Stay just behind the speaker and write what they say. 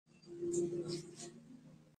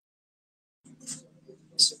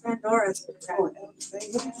Doris.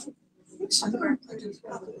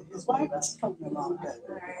 His wife is coming along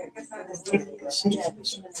better.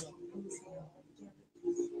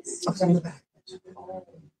 Okay.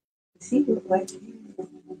 See you like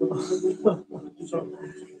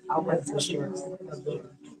I'll wait for sure.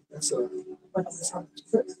 That's a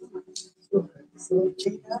so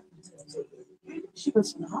she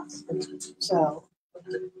was in the hospital, so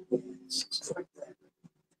she's like that.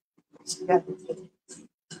 She got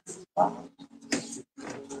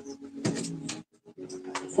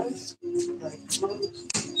like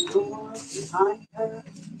closed the door behind her.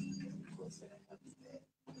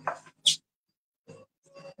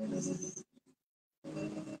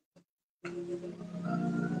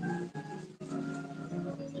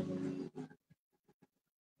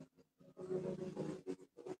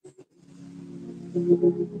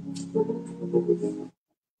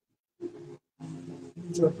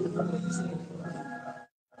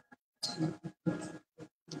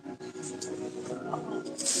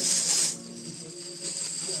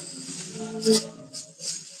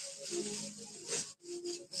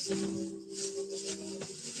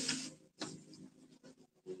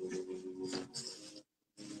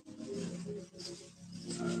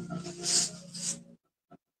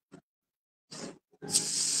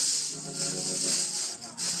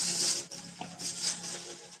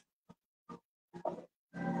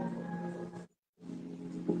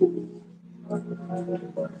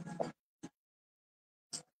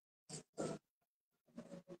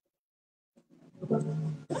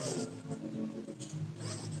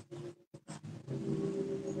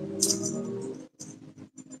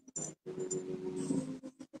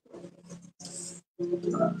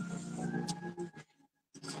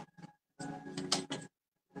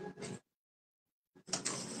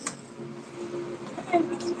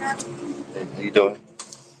 Hey, how you doing?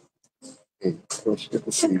 Hey, good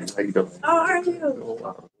to see you. How you doing? How are you? Oh,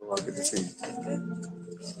 wow. Well, good to see you.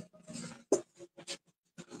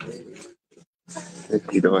 Hey,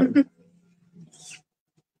 how you doing?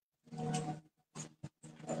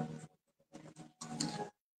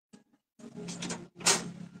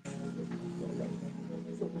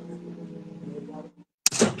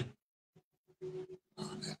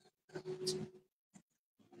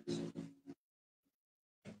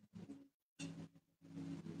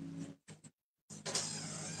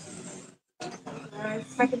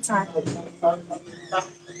 Second time.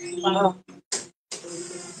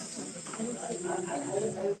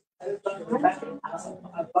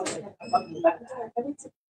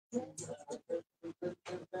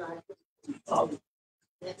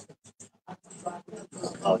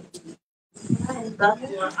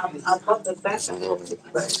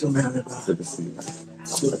 Thanks, man. Good to see you.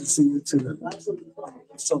 Good to see you too.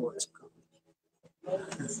 So much.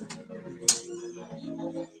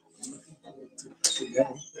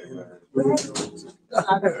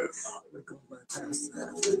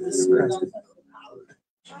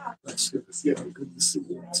 Yeah, good to see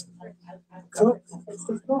you. Come.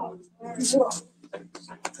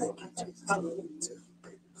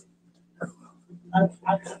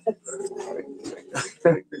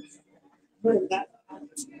 Thank you.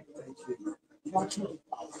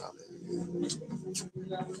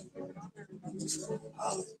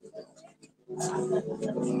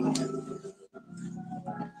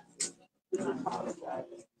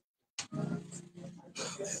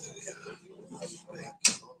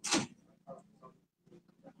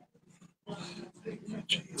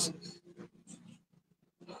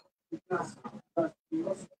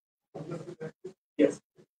 Yes.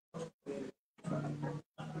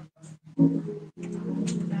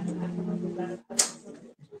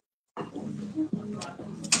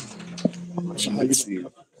 Good to see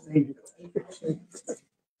you. Thank you.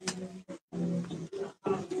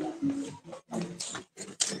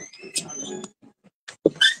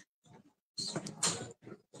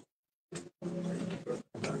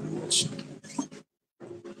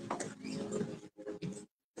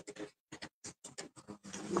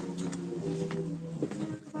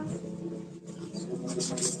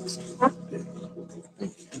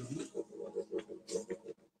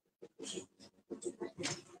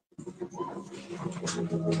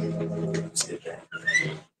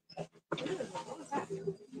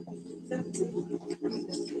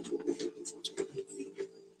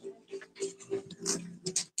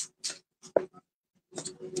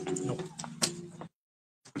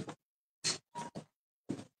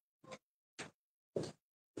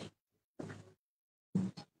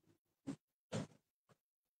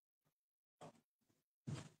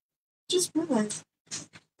 Just realized.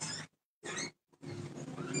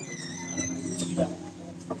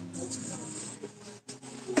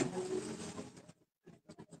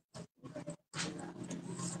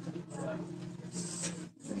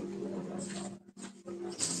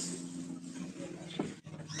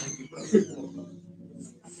 Okay.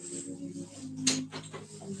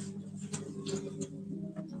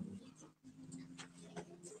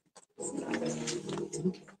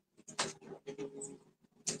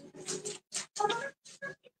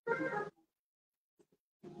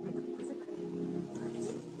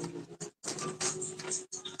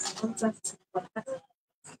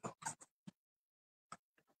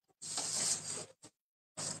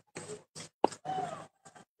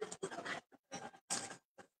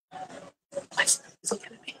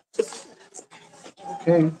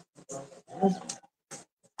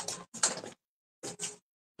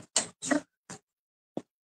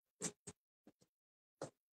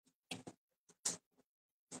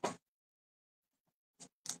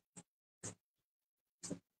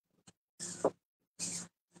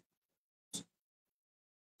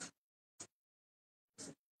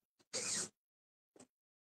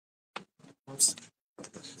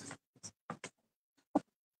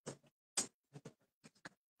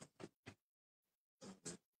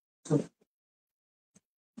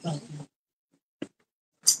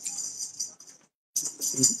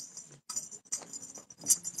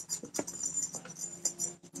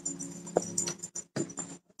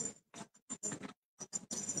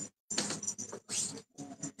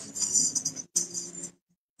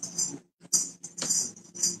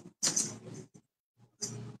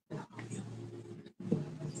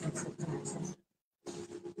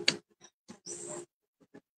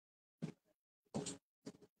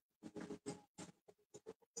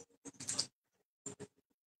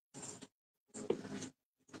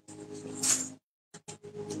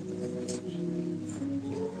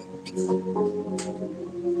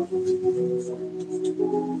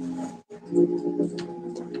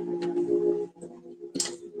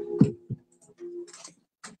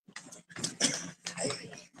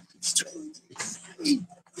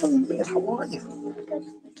 Oh, man, how are you?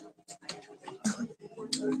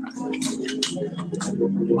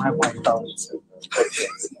 My wife knows.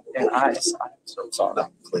 And I'm so sorry.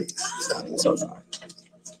 Please. I'm so sorry.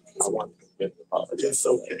 I want to apologize. It's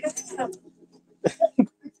okay.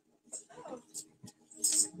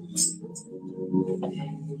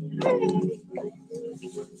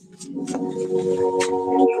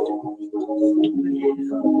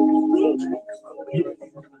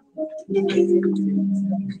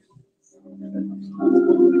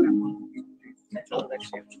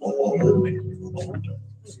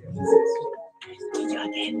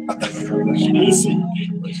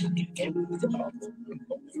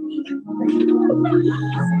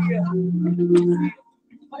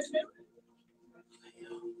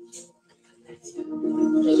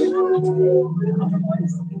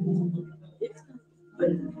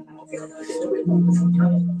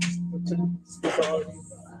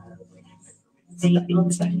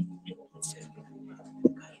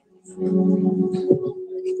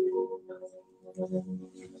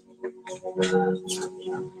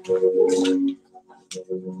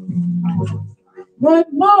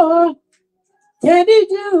 What more can he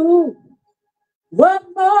do? What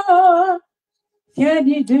more can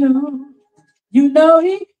he do? You know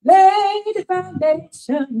he laid the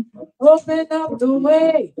foundation, open up the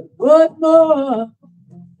way. What more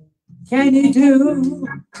can he do?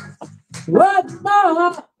 What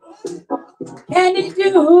more can he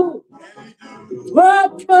do?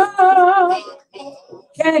 What more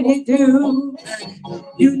can he do?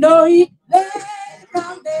 You know he laid the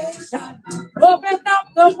foundation, open up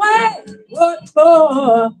the way. What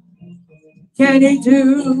more can he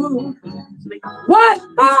do? What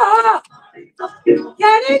more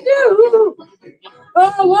can he do?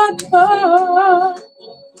 Oh, what more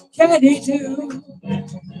can he do?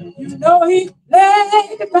 You know he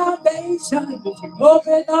laid the foundation,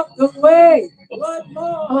 open up the way. What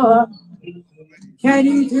more can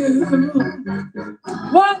he do?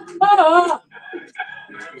 What more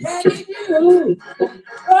can he do?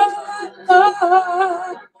 Oh, what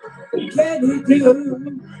more can he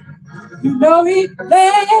do? You know he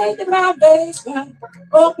laid the foundation,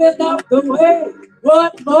 open up the way.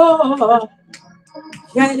 What more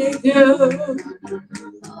can he do?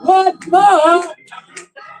 What more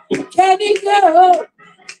can he do?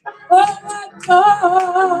 Oh, what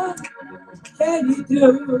more can he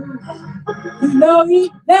do? You know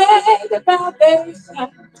he laid the foundation,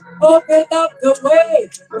 open up the way.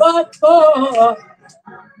 What more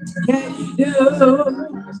can he do?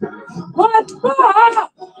 What more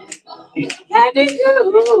can he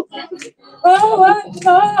do? Oh, what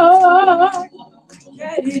more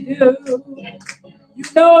can he do? You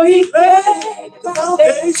know he laid the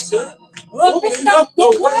foundation, open up the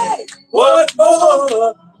way. What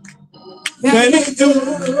more can he do?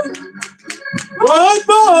 What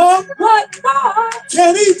more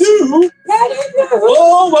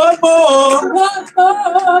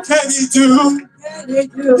do?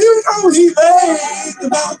 You know he laid the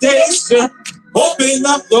foundation, open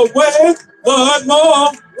up the way. What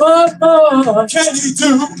more? What more can he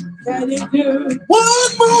do? Can he do?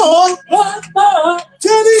 What more? What more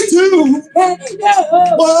can he do? Can he do?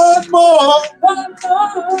 What more? What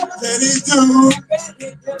more can he do?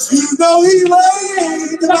 You know he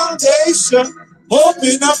laid the foundation,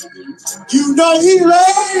 open up. You know he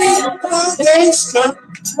laid the foundation,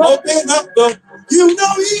 open up the. You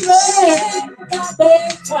know he laid the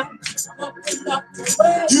foundation, open up the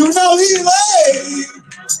way. You know he laid.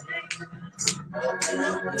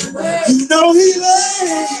 You know he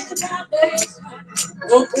laid the foundation,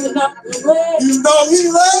 open up the way. You know he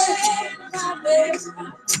laid the foundation,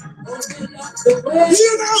 open up the way.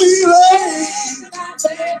 You know he laid the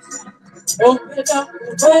foundation, open up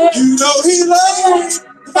the way. You know he laid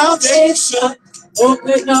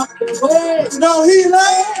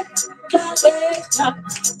the foundation,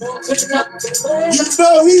 open up the way. You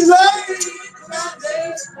know he laid the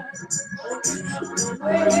foundation, open up the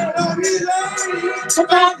way. You know he laid the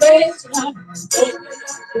foundation, open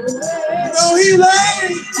up the way. You know he laid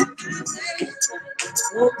the foundation,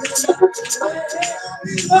 open up the way. You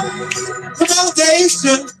know he laid the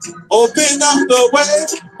foundation, open up the way.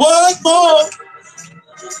 What more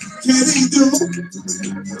can he do?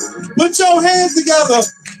 Put your hands together.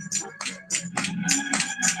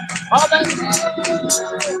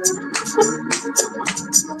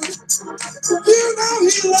 You know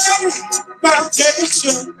he laid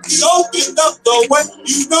foundation. He opened up the way.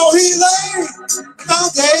 You know he laid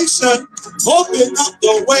foundation. Open up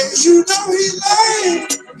the way. You know he laid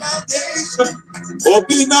foundation.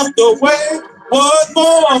 Open up the way. What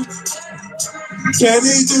more can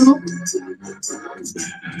he do?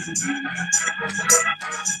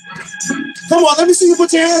 Come on, let me see you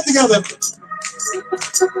put your hands together.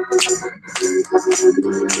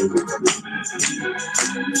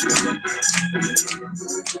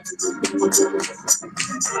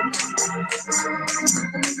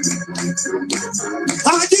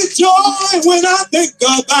 I get joy when I think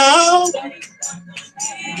about.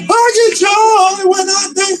 I get joy when I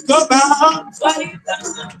think about.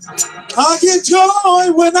 I get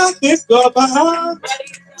joy when I think about.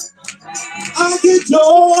 I get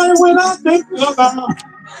joy when I think about.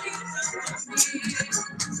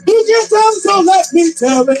 You can't tell it, so let me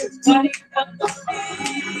tell it.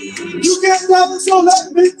 You can't tell it, so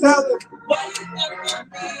let me tell it.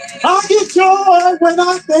 I get joy when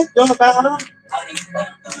I think about.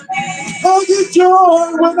 I get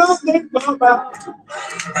joy when I think about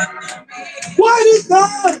what he's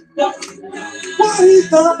done. What he's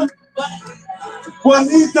done. What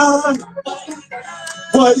he's done.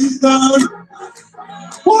 What he's done.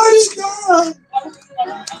 What he's done.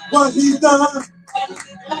 What he's done.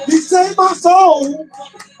 He saved my soul.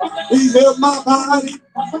 He healed my body.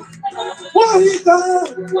 What he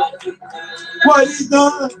done. What he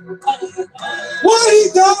done. What he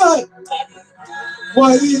done.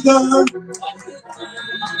 What he done.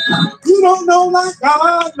 You don't know like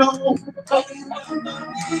I know.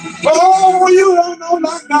 Oh, you don't know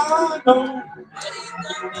like I know.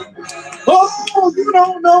 Oh, you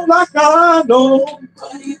don't know like I know.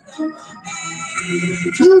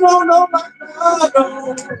 You don't know like I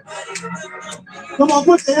know. Come on,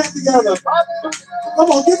 put your hands together. Come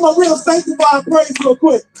on, give my real sanctified praise real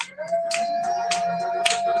quick.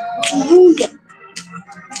 Hallelujah.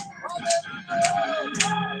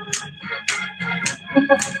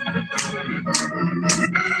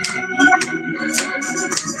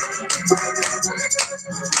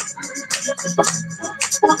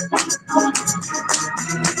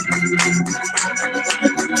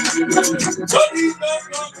 What he's done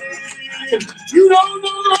for me, you don't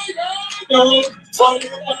know like I know. What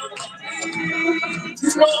he's done for me,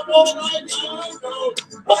 you don't know like I know.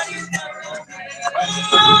 What he's done for me,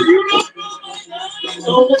 oh, you don't know like I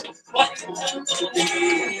know. What he's done for me,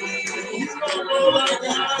 you don't know like I know. What he's done for me, you don't know like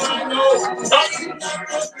I know. What he's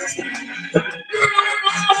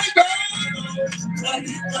done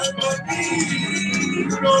for me, you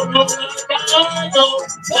don't know like I know.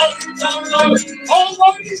 What he's done for me, oh,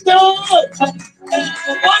 what he's done.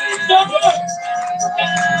 What he's done.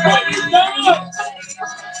 What he's done.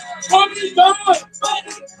 What he's done. What he's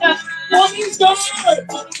done.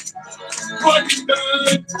 What he's done.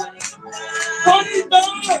 What he's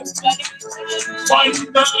done. What he's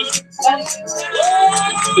done. Oh,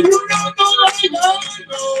 you don't know like I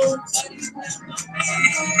know.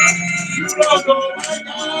 You don't know like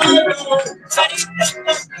I know. Oh,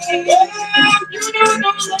 you don't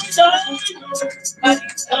know like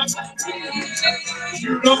I know.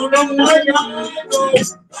 You don't know like I know.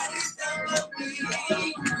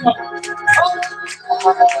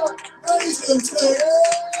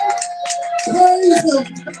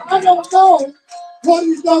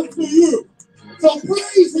 enough for you. So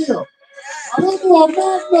praise him. Come on,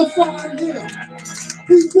 magnify him.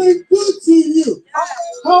 He's been good to you.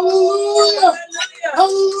 Hallelujah.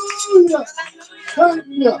 Hallelujah. Thank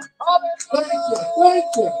you.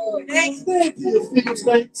 Thank you. Thank you,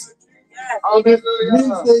 saints. On this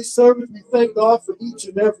Wednesday service, we thank God for each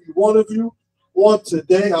and every one of you on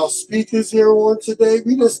today. Our speakers here on today,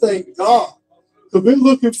 we just thank God. Because we're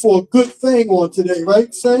looking for a good thing on today,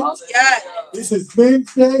 right, saints? This is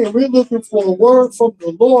Wednesday, and we're looking for a word from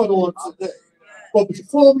the Lord on today. But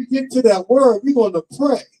before we get to that word, we're going to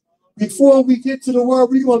pray. Before we get to the word,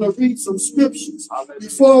 we're going to read some scriptures.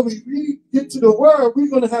 Before we get to the word, we're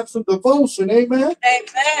going to have some devotion. Amen?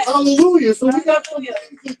 Amen. Hallelujah. So we got some things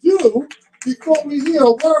to do before we hear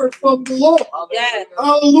a word from the Lord. Yes.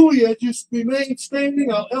 Hallelujah. Just remain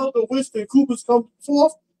standing. Our elder Winston Cooper's come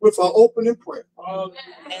forth with our opening prayer.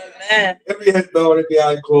 Amen. Every head bowed, every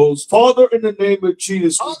eye closed. Father, in the name of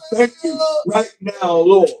Jesus, we thank you right now,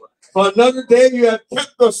 Lord. For another day you have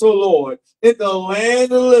kept us, O Lord, in the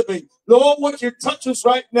land of the living. Lord, what you touch us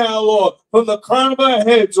right now, Lord, from the crown of our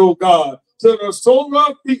heads, O God, to the sole of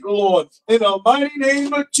our feet, Lord, in the mighty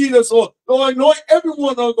name of Jesus, Lord. Lord, anoint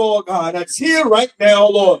everyone, O Lord God, that's here right now,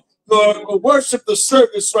 Lord. Lord, worship the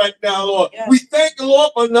service right now, Lord. Yes. We thank you,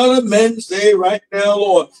 Lord, for another Men's Day right now,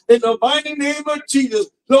 Lord. In the mighty name of Jesus,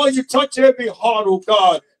 Lord, you touch every heart, oh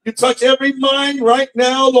God. You touch every mind right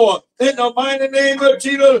now, Lord. In the mighty name of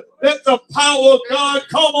Jesus, let the power of God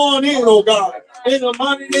come on in, oh God. In the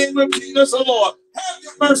mighty name of Jesus, oh Lord. Have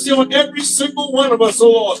your mercy on every single one of us, oh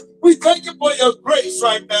Lord. We thank you for your grace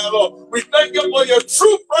right now, Lord. We thank you for your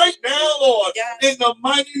truth right now, Lord. In the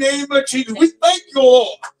mighty name of Jesus, we thank you,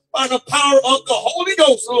 Lord. By the power of the Holy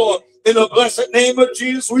Ghost, Lord. In the blessed name of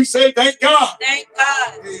Jesus, we say thank God. Thank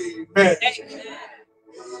God. Amen. Amen.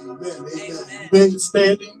 Amen.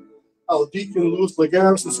 Standing, our Deacon Louis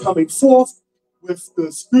Lagaris is coming forth with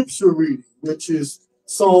the scripture reading, which is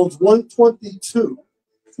Psalms 122,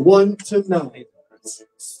 1 to 9.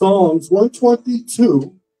 Psalms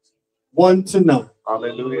 122, 1 to 9.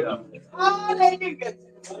 Hallelujah. Hallelujah.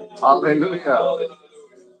 Hallelujah.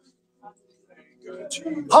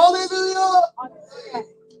 Hallelujah.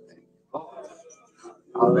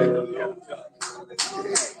 Hallelujah.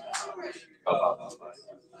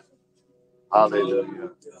 Hallelujah.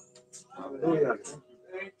 Hallelujah.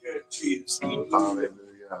 Thank you, Jesus.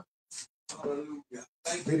 Hallelujah. Hallelujah.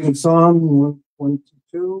 Reading Psalm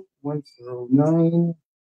 122, 1 through 9.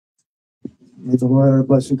 May the Lord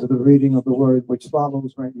bless you to the reading of the word which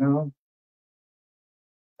follows right now.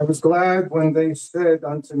 I was glad when they said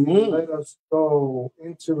unto me, let us go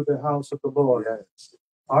into the house of the Lord. Yes.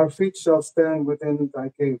 Our feet shall stand within thy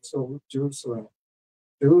gates, O Jerusalem.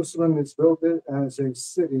 Jerusalem is built as a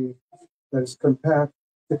city that is compact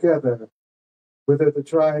together, whither the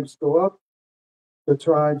tribes go up, the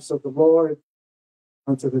tribes of the Lord,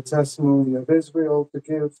 unto the testimony of Israel, to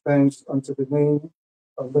give thanks unto the name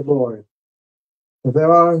of the Lord. For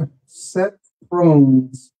there are set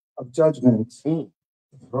thrones of judgment,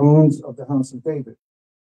 thrones of the house of David.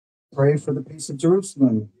 Pray for the peace of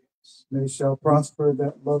Jerusalem. They shall prosper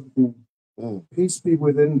that love thee. Peace be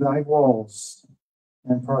within thy walls,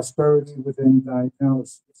 and prosperity within thy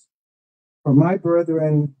palaces. For my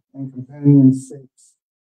brethren and companions' sakes,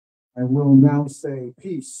 I will now say,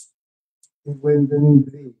 peace be within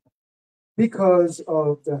thee. Because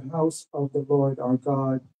of the house of the Lord our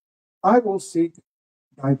God, I will seek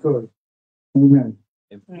thy good. Amen.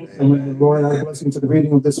 Amen. Amen. Lord, I bless you to the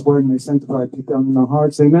reading of this word, and may sanctify deep down in our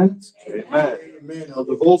hearts. Amen. Amen. Amen. Our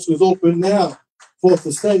devotion is open now for us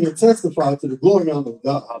to stand and testify to the glory of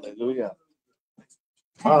God. Hallelujah.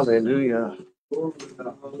 Hallelujah.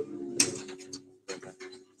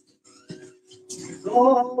 He's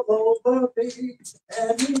all over me,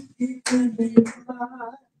 and he's keeping me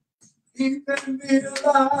alive. Keeping me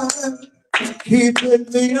alive. Keeping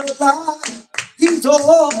me alive. He's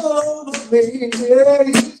all over me. Yeah,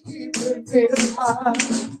 he's keeping me alive.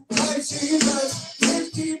 My Jesus is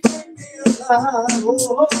keeping me alive.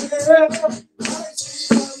 Oh, yeah. My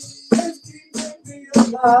Jesus is keeping me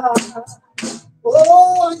alive.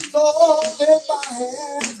 Oh, it's all in my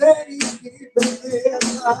hands, and he's keeping me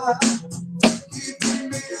alive. Keeping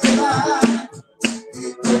me alive.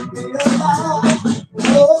 Keeping me alive.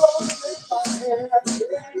 Oh, in my hands,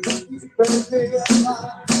 and he's keeping me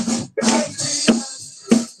alive. My Jesus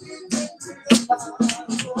is keeping me alive.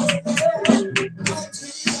 Oh, yeah. My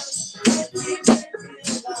Jesus is keeping me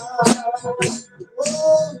alive.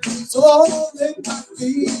 Oh, it's all in my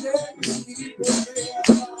feet, and he's keeping me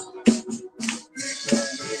alive.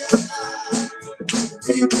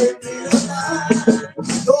 Keeping me alive,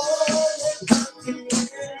 Lord, in my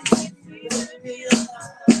feet,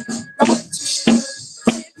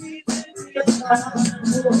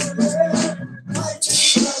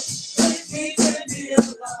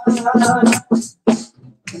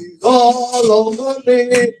 All over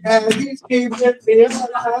me, and he's keeping me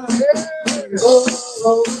alive. He's all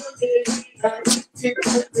over me, and he's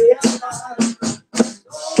keeping me alive.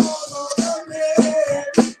 All over me, and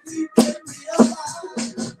he's keeping me alive.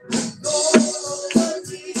 All over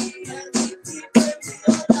me, and he's keeping me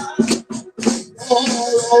alive.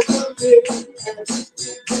 All over me, and he's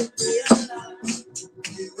keeping me alive.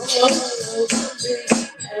 All over me,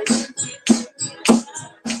 and he's keeping me alive.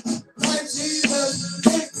 My Jesus,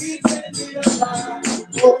 he's keeping me alive.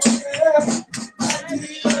 Oh yeah, my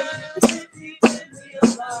Jesus, he's keeping me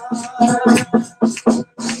alive.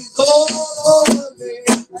 He's all over me,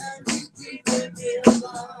 and he's keeping me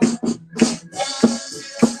alive.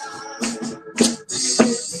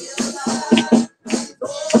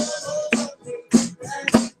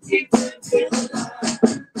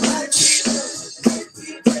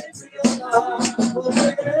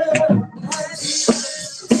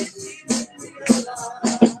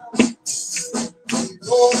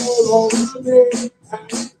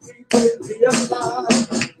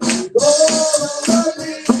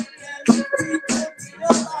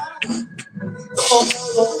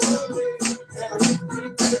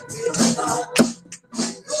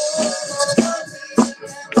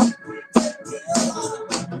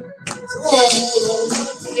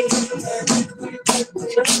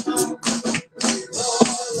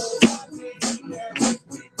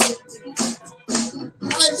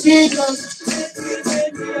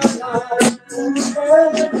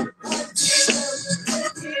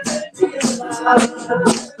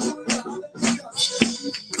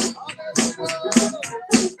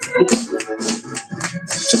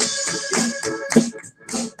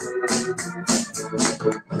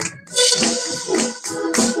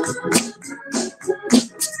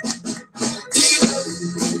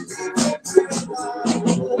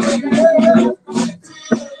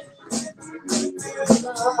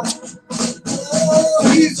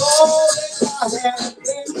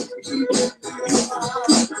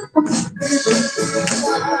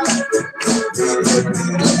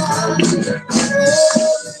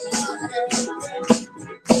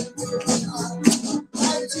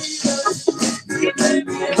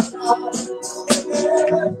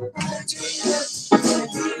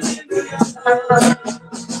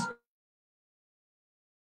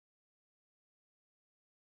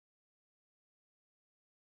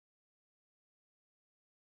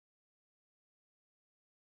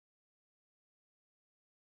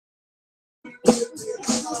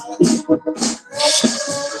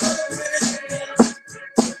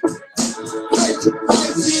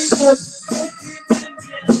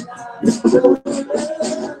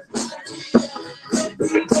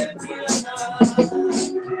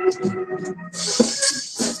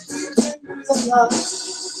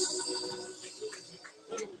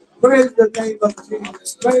 Praise the name of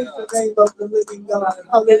Jesus. Praise the name of the living God.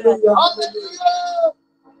 Hallelujah.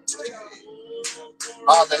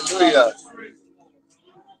 Hallelujah.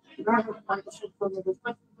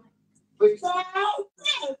 Please.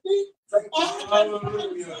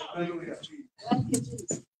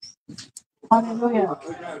 Hallelujah.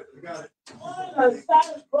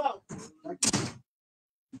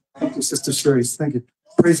 Thank you, Sister Sherry. Thank you.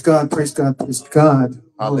 Praise God, praise God, praise God.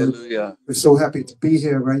 Hallelujah. We're so happy to be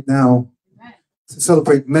here right now to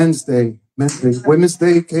celebrate Men's Day. Men's Day. Women's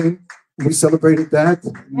Day came. We celebrated that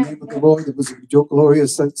in the name of the Lord. It was a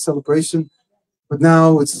glorious celebration. But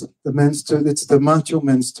now it's the men's turn. It's the macho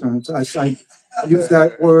men's turn. So I use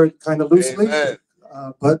that word kind of loosely,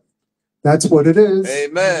 but that's what it is.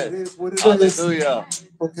 Amen. It is what it Hallelujah. is.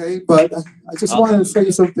 Okay, but I just wanted to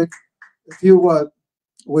say something. If you would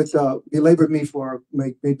belabor me for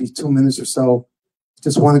maybe 2 minutes or so,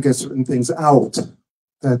 just want to get certain things out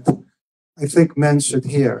that I think men should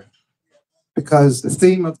hear, because the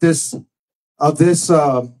theme of this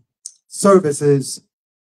service is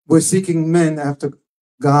we're seeking men after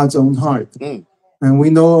God's own heart. And we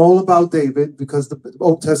know all about David because the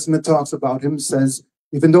Old Testament talks about him, says,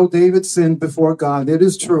 even though David sinned before God, it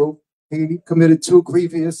is true, he committed two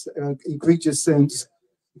egregious sins,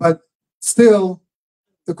 but still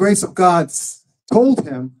the grace of God told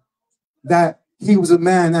him that he was a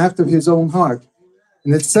man after his own heart.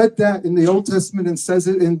 And it said that in the Old Testament and says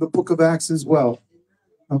it in the book of Acts as well.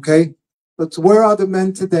 Okay? But where are the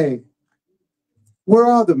men today? Where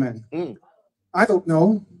are the men? I don't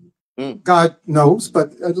know. God knows,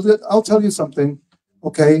 but I'll tell you something.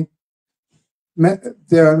 Okay?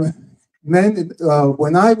 There are men,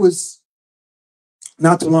 when I was,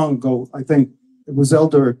 not too long ago, I think it was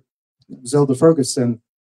Elder Ferguson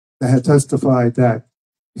that had testified that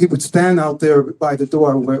he would stand out there by the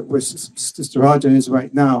door where Sister Aja is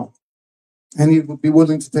right now, and he would be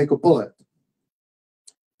willing to take a bullet.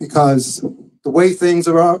 Because the way things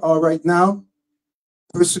are right now,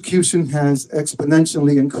 persecution has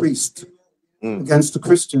exponentially increased against the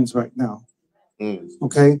Christians right now.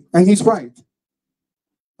 Okay? And he's right.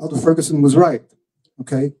 Elder Ferguson was right.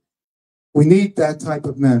 Okay? We need that type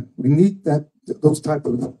of men. We need those type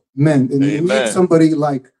of men. And we need somebody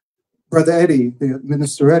like Brother Eddie, the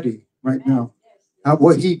Minister Eddie, right now.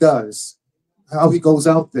 What he does, how he goes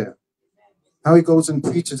out there, how he goes and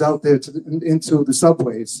preaches out there into the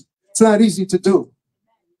subways. It's not easy to do.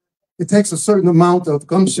 It takes a certain amount of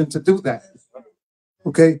gumption to do that.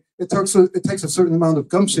 Okay? It takes a certain amount of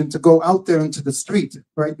gumption to go out there into the street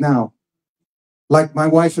right now, like my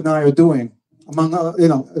wife and I are doing, among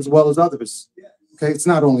as well as others. Okay? It's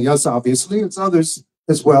not only us, obviously, it's others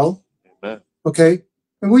as well. Okay?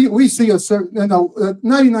 And we see a certain,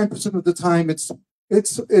 99% of the time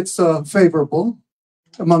it's favorable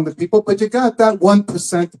among the people, but you got that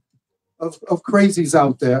 1% of crazies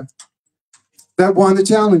out there that want to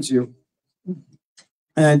challenge you.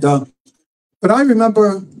 And but I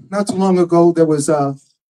remember not too long ago there was a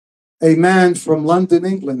man from London,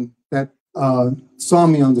 England, that saw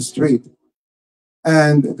me on the street,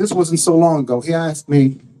 and this wasn't so long ago. He asked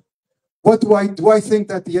me, "What do I think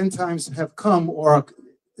that the end times have come, or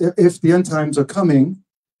if the end times are coming,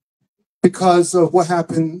 because of what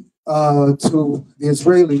happened to the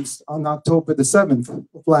Israelis on October the 7th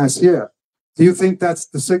of last year? Do you think that's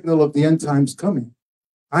the signal of the end times coming?"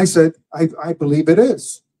 I said, I believe it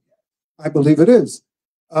is. I believe it is.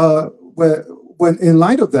 When in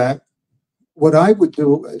light of that, what I would do,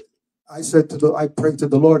 I prayed to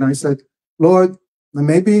the Lord, and I said, Lord,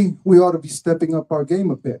 maybe we ought to be stepping up our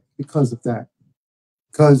game a bit because of that.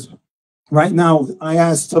 Because right now, I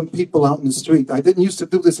asked some people out in the street, I didn't used to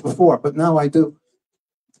do this before, but now I do.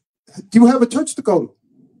 Do you have a church to go to?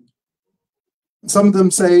 Some of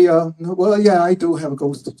them say, well, yeah, I do have a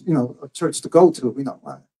church to go to,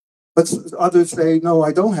 But others say, no,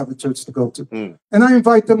 I don't have a church to go to. And I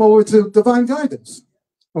invite them over to Divine Guidance,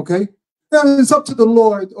 okay? Now, it's up to the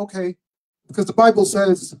Lord, okay? Because the Bible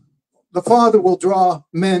says, the Father will draw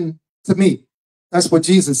men to me. That's what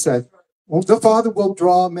Jesus said. Well, the Father will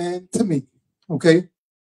draw men to me, okay?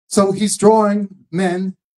 So he's drawing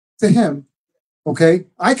men to him, okay?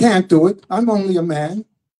 I can't do it. I'm only a man,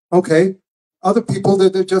 okay? Other people,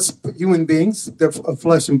 they're just human beings. They're of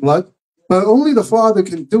flesh and blood. But only the Father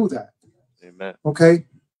can do that. Amen. Okay?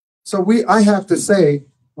 So I have to say,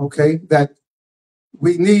 okay, that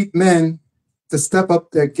we need men to step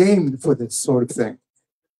up their game for this sort of thing.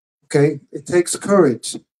 Okay? It takes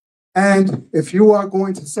courage. And if you are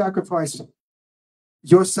going to sacrifice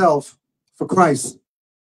yourself for Christ,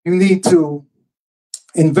 you need to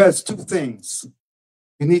invest two things.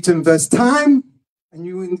 You need to invest time, and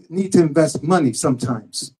you need to invest money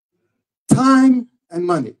sometimes. Time and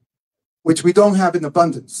money, which we don't have in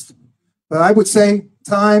abundance. But I would say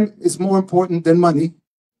time is more important than money,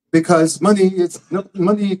 because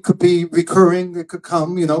money could be recurring, it could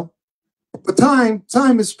come, But time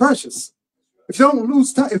is precious. If you don't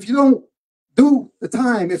lose time, if you don't do the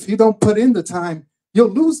time, if you don't put in the time, you'll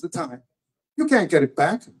lose the time. You can't get it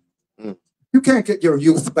back. You can't get your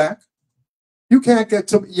youth back. You can't get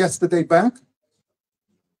to yesterday back.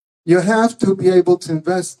 You have to be able to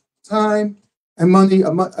invest time and money,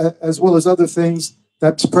 as well as other things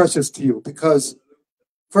that's precious to you. Because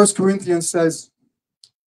 1 Corinthians says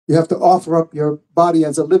you have to offer up your body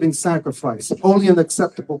as a living sacrifice, holy and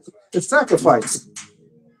acceptable. It's sacrifice.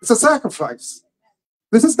 It's a sacrifice.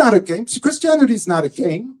 This is not a game. Christianity is not a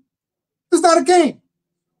game. It's not a game.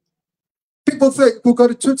 People who go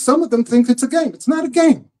to church, some of them think it's a game. It's not a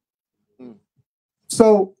game.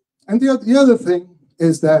 So, and the other thing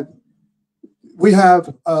is that we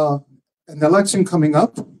have an election coming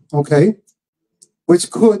up, okay, which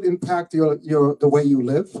could impact the way you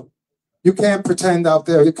live. You can't pretend out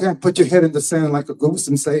there. You can't put your head in the sand like a goose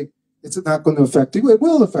and say it's not going to affect you. It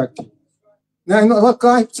will affect you. Now, look,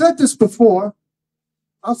 I've said this before.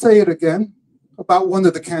 I'll say it again about one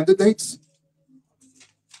of the candidates.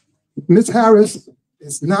 Ms. Harris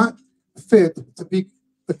is not fit to be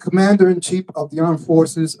the commander-in-chief of the armed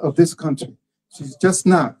forces of this country. She's just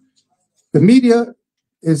not. The media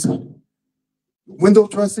is window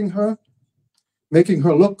dressing her, making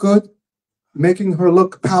her look good, making her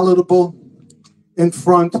look palatable in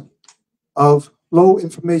front of low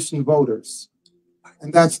information voters.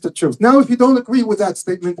 And that's the truth. Now, if you don't agree with that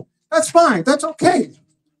statement, that's fine. That's okay.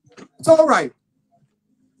 It's all right.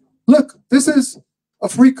 Look, this is a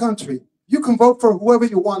free country. You can vote for whoever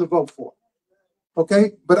you want to vote for.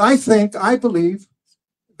 Okay? But I believe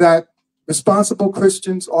that responsible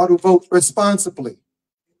Christians ought to vote responsibly.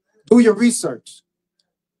 Do your research.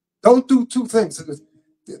 Don't do two things.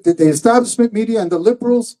 The establishment media and the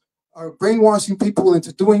liberals are brainwashing people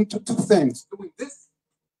into doing two things. Doing this,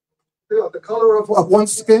 the color of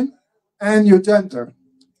one's skin and your gender.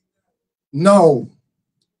 No,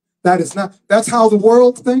 that is not. That's how the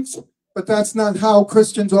world thinks, but that's not how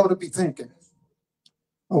Christians ought to be thinking.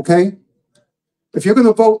 Okay? If you're going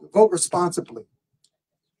to vote, vote responsibly.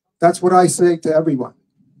 That's what I say to everyone.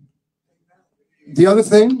 The other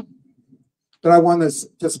thing that I want to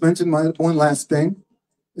just mention, my one last thing,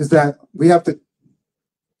 is that we have to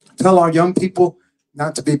tell our young people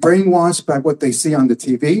not to be brainwashed by what they see on the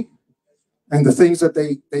TV and the things that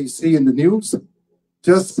they see in the news.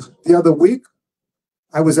 Just the other week,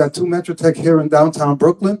 I was at 2 Metro Tech here in downtown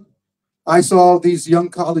Brooklyn. I saw these young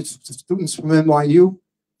college students from NYU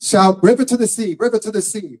shout, "River to the sea, river to the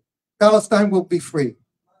sea. Palestine will be free."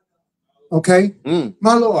 Okay?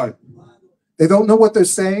 My Lord. They don't know what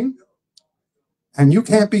they're saying, and you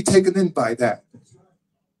can't be taken in by that.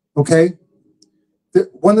 Okay?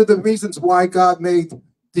 One of the reasons why God made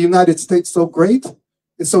the United States so great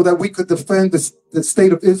is so that we could defend the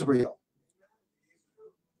state of Israel.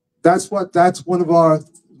 That's one of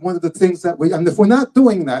the things that and if we're not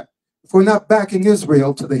doing that, if we're not backing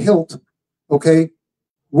Israel to the hilt, okay,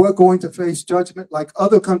 we're going to face judgment like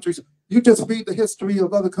other countries. You just read the history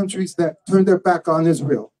of other countries that turned their back on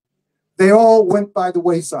Israel. They all went by the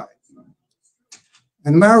wayside.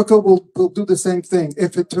 And America will do the same thing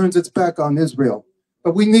if it turns its back on Israel.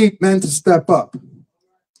 But we need men to step up.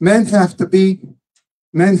 Men have to be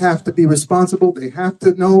responsible. They have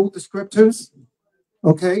to know the scriptures.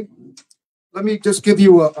 Okay? Let me just give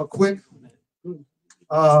you a quick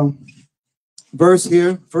verse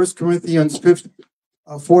here. 1 Corinthians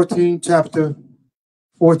 14, chapter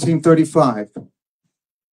 14:35.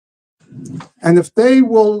 And if they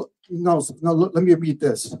will, let me read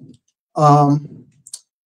this. And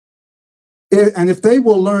if they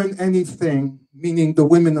will learn anything, meaning the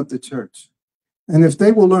women of the church, and if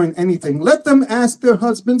they will learn anything, let them ask their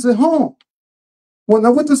husbands at home. Well,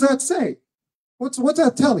 now what does that say? What's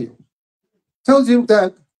that tell you? It tells you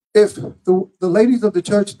that if the ladies of the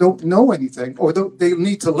church don't know anything, or they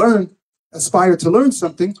need to learn, aspire to learn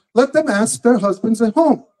something, let them ask their husbands at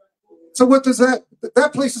home. So what does that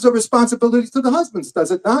places a responsibility to the husbands, does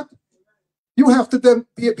it not? You have to then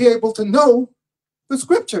be able to know the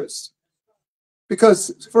scriptures.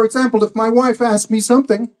 Because, for example, if my wife asked me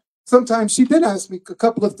something, sometimes she did ask me a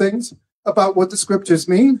couple of things about what the scriptures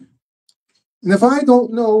mean. And if I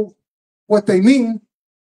don't know what they mean,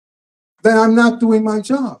 then I'm not doing my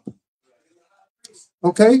job.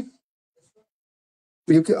 Okay?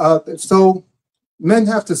 So men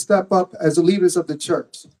have to step up as the leaders of the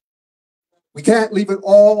church. We can't leave it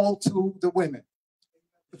all to the women.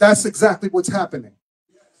 But that's exactly what's happening.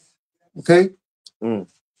 Okay?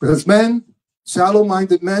 Because men,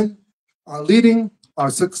 shallow-minded men, are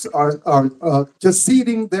just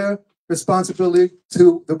ceding their responsibility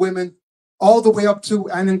to the women, all the way up to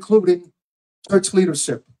and including church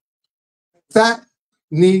leadership. That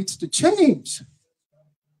needs to change.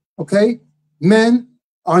 Okay? Men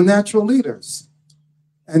are natural leaders,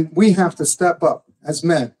 and we have to step up as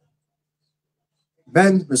men.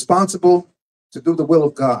 Men responsible to do the will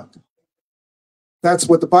of God. That's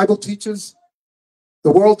what the Bible teaches.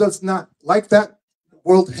 The world does not like that. The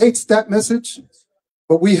world hates that message,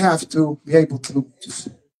 but we have to be able to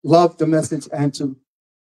love the message and to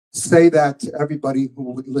say that to everybody who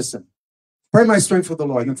would listen. Pray my strength for the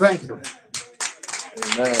Lord, and thank you.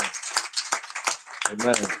 Amen.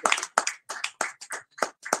 Amen.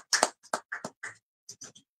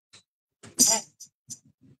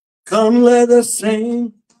 Come, let us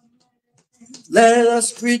sing. Let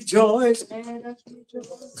us rejoice.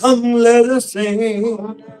 Come, let us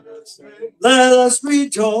sing. Let us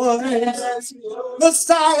rejoice.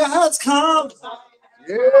 Messiah has come.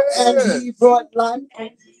 And he brought life.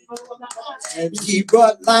 And he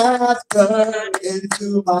brought laughter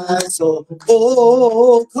into my soul.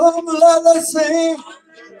 Oh, come, let us sing.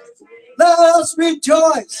 Let us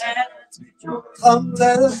rejoice. Come,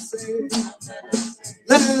 let us sing.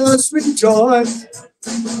 Let us rejoice.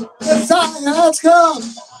 Messiah has come.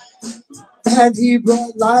 And he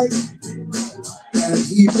brought life. And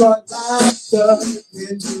he brought laughter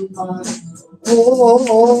into my soul.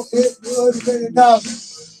 Oh, it would have been enough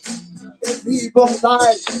if he brought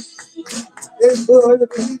life. It would have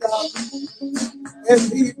been enough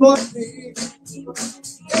if he brought me.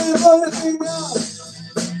 It would have been enough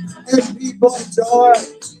and he brought joy.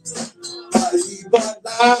 He brought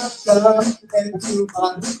laughter into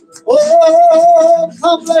my. Oh,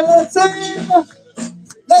 come let us sing.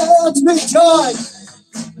 Let us rejoice.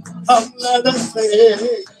 Come let us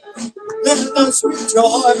sing. Let us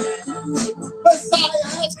rejoice. Messiah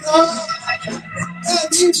has come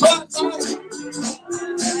and he brought life.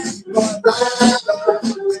 He brought laughter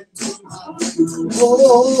into my.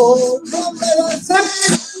 Oh, come let us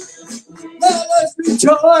sing. Let us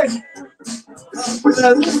rejoice. Come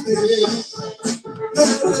let us sing.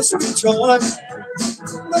 Let us rejoice.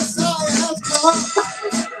 Messiah has come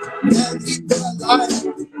and he brought life.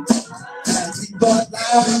 And he brought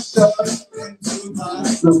laughter into my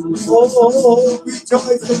soul. Oh,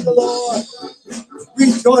 rejoice in the Lord.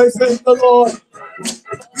 Rejoice in the Lord.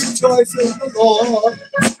 Rejoice in the Lord.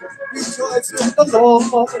 Rejoice in the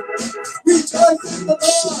Lord. Rejoice in the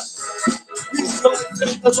Lord. Rejoice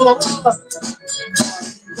in the Lord.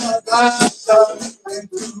 Brought laughter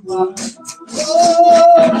into my soul.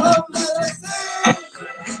 Oh, let us sing.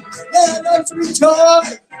 Let us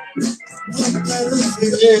rejoice. Let us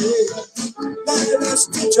sing. Let us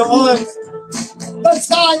rejoice.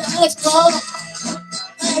 Messiah has come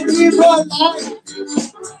and he brought life.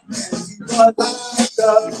 And he brought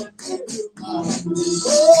laughter into my soul.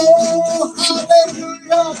 Oh,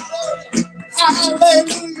 hallelujah.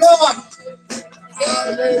 Hallelujah.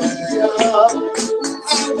 Hallelujah.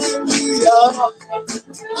 Hallelujah.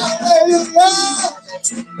 Hallelujah.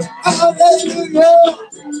 Hallelujah.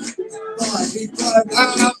 Lord, he brought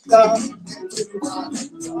laughter into my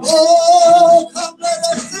soul. Oh, come let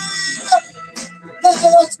us sing. Let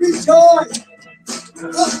us rejoice.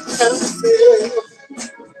 Let us sing.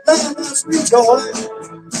 Let us rejoice.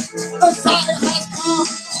 Messiah has come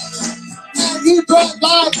and he brought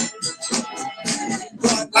life. He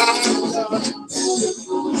brought laughter.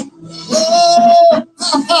 Oh,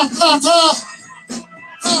 ha ha ha ha.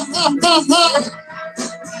 Ha ha ha ha.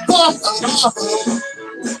 Ha ha ha ha.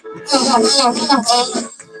 Ha ha ha ha.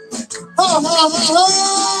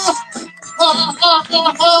 Ha ha ha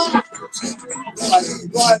ha. He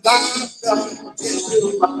brought laughter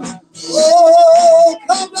into my. Oh,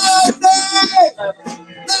 come let us sing.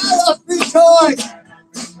 Let us rejoice.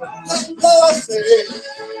 Let us sing.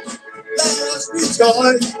 Let us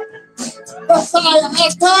rejoice. Messiah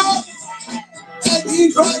has come and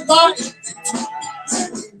he brought life.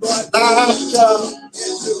 And he brought laughter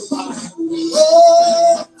into my.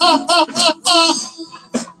 Oh, ha ha ha ha.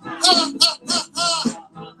 Ha ha ha ha.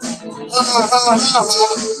 Ha ha ha ha.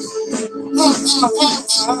 Ha ha ha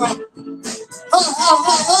ha. Ha ha ha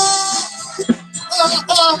ha. Ha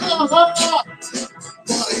ha ha ha.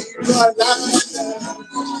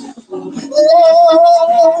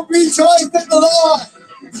 Oh, rejoice in the Lord.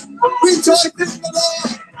 Rejoice in the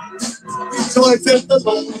Lord. Rejoice in the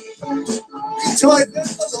Lord. Rejoice in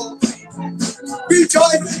the Lord.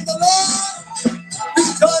 Rejoice in the Lord.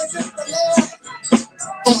 Rejoice in the Lord.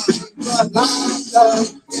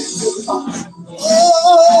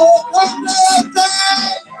 Oh, come let us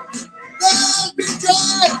sing. Let us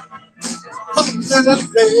rejoice. Come let us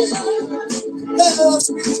sing. Let us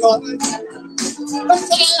rejoice.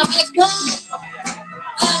 Messiah has come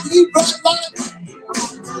and he brought life.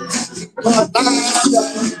 He brought laughter.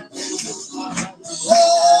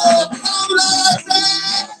 Oh, come let us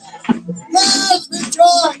sing. Let us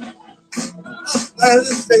rejoice. Let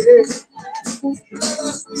us sing. Let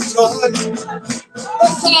us rejoice.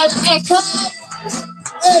 Messiah has come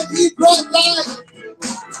and he brought life.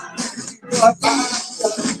 He brought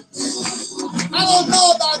laughter. I don't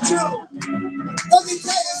know about you. Let me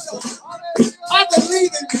tell you something. I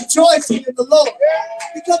believe in rejoicing in the Lord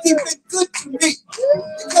because he's been good to me.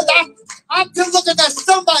 Because I'm just looking at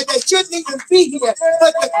somebody that shouldn't even be here,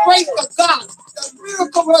 but the grace of God, the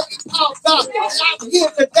miracle working power of God, and I'm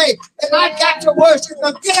here today, and I got to worship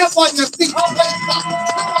him. Get up on your feet. Praise God.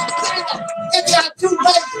 If you're too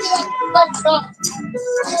late, get up. Praise God.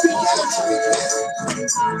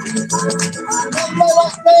 Let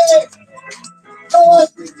us sing. Let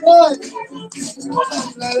us rejoice.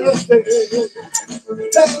 Let us sing.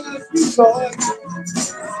 Let us rejoice.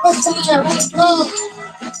 Messiah has come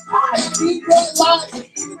and he brought life.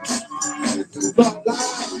 He brought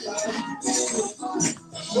laughter.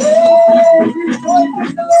 Oh, rejoice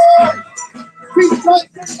in the Lord. Rejoice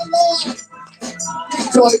in the Lord.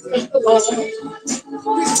 Rejoice in the Lord.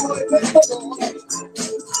 Rejoice in the Lord.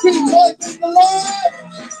 Rejoice in the Lord.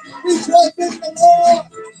 Rejoice in the Lord.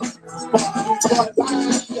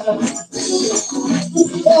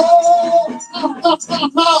 Oh, ha ha ha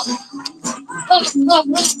ha. Ha ha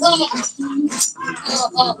ha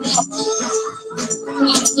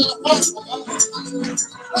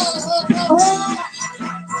ha.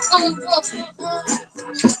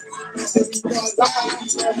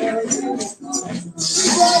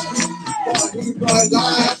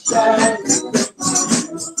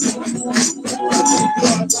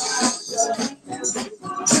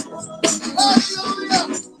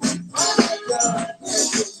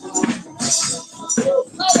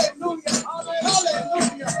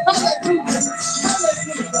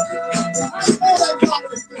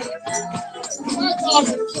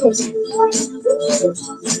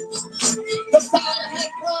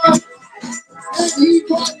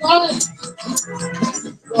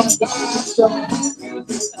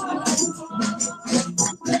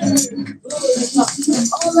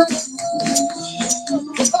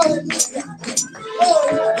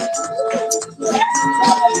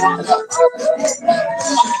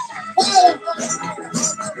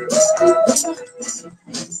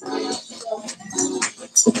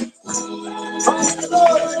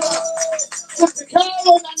 Mr.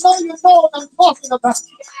 Carolyn, I know you know what I'm talking about.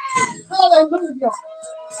 Hallelujah.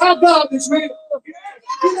 Our God is real.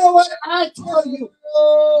 You know what? I tell you,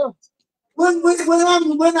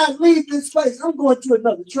 when I leave this place, I'm going to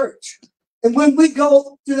another church. And when we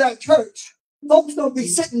go to that church, folks don't be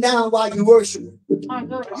sitting down while you worship. You be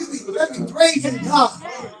praising God,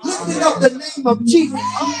 lifting up the name of Jesus,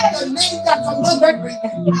 the name that's above every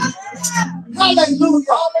name.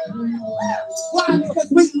 Hallelujah. Why? Because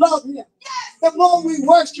we love Him. The more we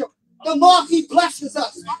worship, the more He blesses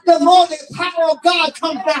us. The more the power of God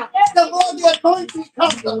comes down. The more the anointing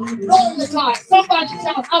comes up. Glory to God. Somebody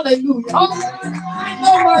shout hallelujah. Oh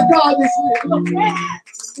my God is real.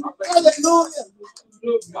 Hallelujah.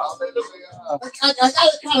 I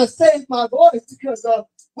gotta kind of save my voice because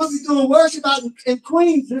we'll be doing worship out in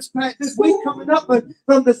Queens this week coming up, but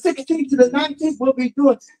from the 16th to the 19th we'll be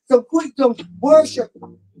doing some worship.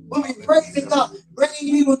 We'll be praising God,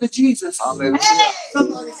 bringing people to Jesus. Hallelujah.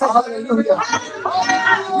 Somebody say hallelujah.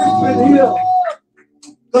 Hallelujah.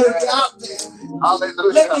 Gonna be out there.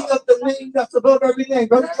 Hallelujah. Lifting up the name that's above every name.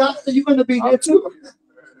 Brother Johnson, you're gonna be here too.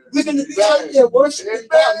 We're going to be out there worshiping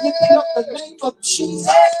God, lifting up the name of Jesus.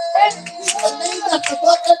 The name that's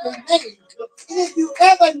above every name. And if you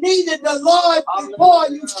ever needed the Lord before,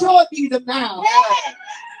 you sure need Him now.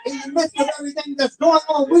 In the midst of everything that's going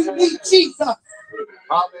on, we need Jesus.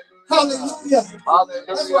 Hallelujah. Hallelujah.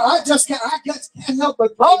 That's why I just can't help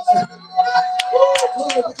but praise Him.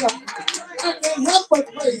 I can't help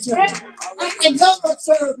but praise Him. I can't help but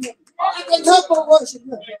serve Him. I can't help but worship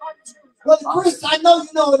Him. Brother Chris, I know you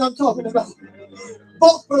know what I'm talking about.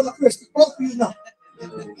 Both Brother Chris, both of you know.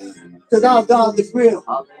 Because our God is real.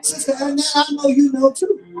 Sister Annette, I know you know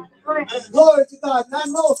too. Glory to God. And I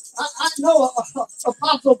know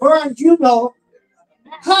Apostle Burns, you know.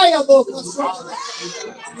 High above us.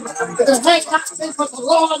 The heck not been for the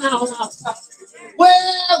Lord now.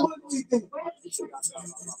 Where would we be?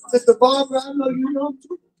 Sister Barbara, I know you know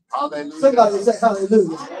too. Hallelujah. Somebody say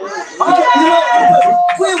hallelujah.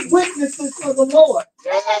 We're witnesses for the Lord.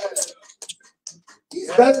 He's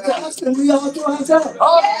better to us than we are to ourselves.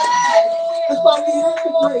 That's why we have to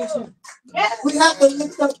praise Him. We have to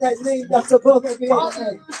lift up that name that's above every other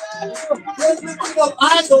name. They're lifting up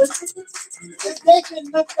idols. If they can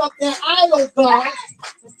lift up their idol God,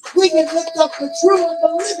 we can lift up the true and the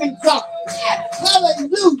living God. Hallelujah.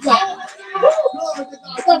 Glory to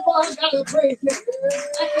God. That's why I gotta praise Him.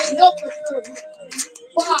 I can't help but serve Him.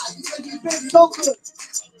 Why? Because He's been so good.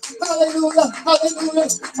 Hallelujah. Hallelujah.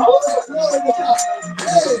 Oh, glory to God.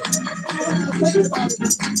 Hey. Think about it.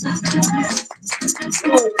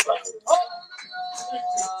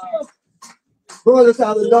 Glory to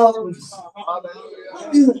God. The darkness.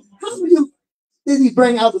 How do you did He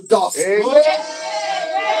bring out the darkness?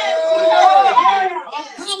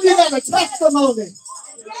 How many have a testimony?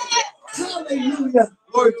 Hallelujah.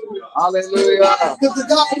 Hallelujah. Because the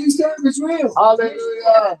God we serve is real.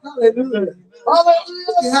 Hallelujah. Hallelujah. Hallelujah.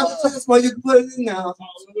 If you have a testimony, you can put it in now.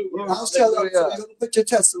 I'll shut up. So you're going to put your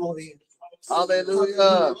testimony in. Hallelujah.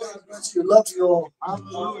 God bless you. Love you all.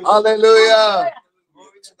 Hallelujah.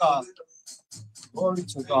 Glory to God. Glory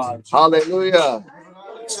to God. Hallelujah.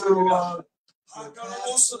 I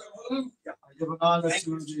give an honor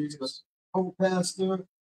to the co-pastor,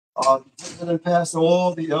 the president, pastor,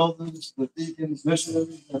 all the elders, the deacons,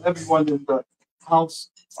 missionaries, and everyone in the house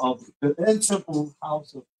of the temple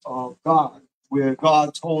house of God, where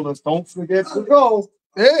God told us, don't forget to go.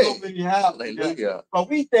 Hey, hallelujah. But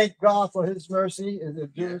we thank God for His mercy and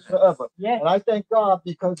it endures forever. Yeah. And I thank God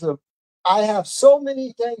because I have so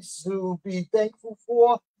many things to be thankful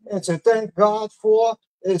for and to thank God for.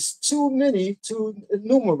 It's too many to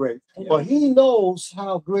enumerate. But he knows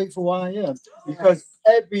how grateful I am because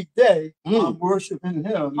every day I'm worshiping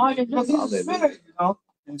him. Because he's a spirit, you know,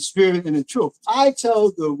 in spirit and in truth. I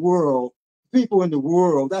tell the world, people in the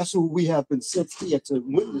world, that's who we have been sent here to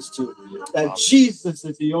witness to, that Jesus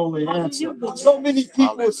is the only answer. So many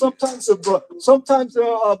people, sometimes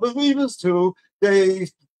believers too,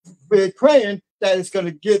 we're praying that it's going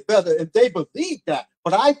to get better, and they believe that.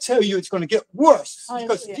 But I tell you, it's going to get worse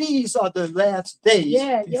because these are the last days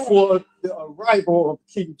before the arrival of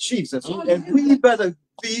King Jesus. And we better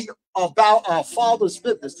be about our Father's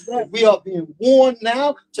business. We are being warned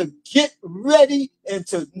now to get ready and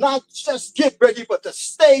to not just get ready, but to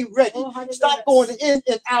stay ready. Stop going in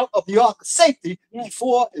and out of the ark of safety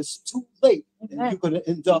before it's too late. And you're going to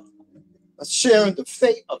end up sharing the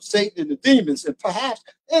fate of Satan and the demons, and perhaps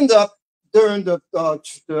end up during the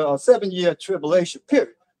 7-year tribulation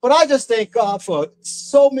period. But I just thank God for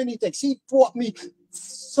so many things. He brought me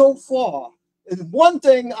so far. And one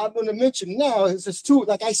thing I'm going to mention now is this too.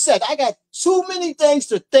 Like I said, I got too many things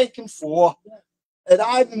to thank him for. And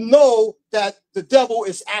I know that the devil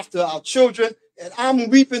is after our children, and I'm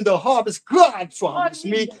reaping the harvest God promised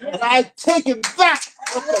me, and I take it back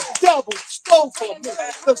what the devil stole from me.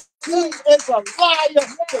 Because he is a liar.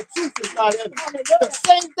 The truth is not in him. The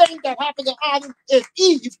same thing that happened to Adam and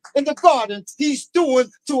Eve in the garden, he's doing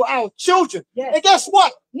to our children. And guess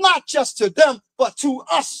what? Not just to them, but to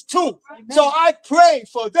us too. So I pray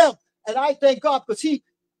for them, and I thank God because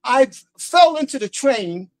I fell into the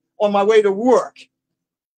train on my way to work.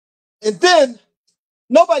 And then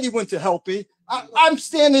nobody went to help me. I'm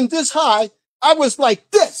standing this high. I was like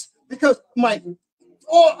this because my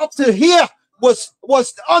all up to here was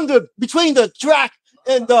under between the track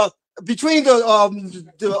and between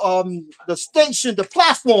the station, the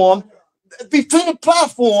platform, between the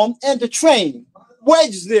platform and the train,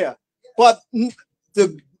 wedged there. But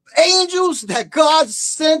the angels that God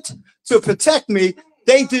sent to protect me,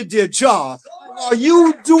 they did their job. Are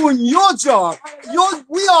you doing your job?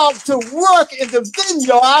 We are to work in the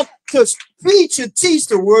vineyard to preach and teach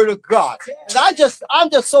the word of God. And I'm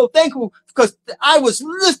just so thankful because I was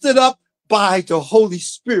lifted up by the Holy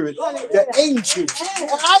Spirit, the angels.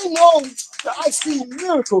 I know that I see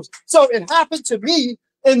miracles. So it happened to me,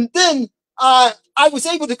 and then I was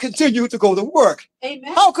able to continue to go to work.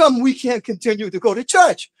 Amen. How come we can't continue to go to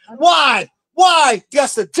church? Why? Why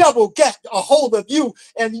does the devil get a hold of you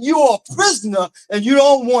and you're a prisoner and you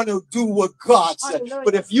don't want to do what God said?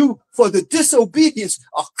 But if you, for the disobedience,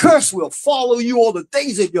 a curse will follow you all the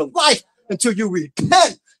days of your life until you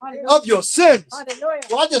repent of your sins.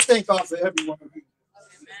 So I just thank God for everyone.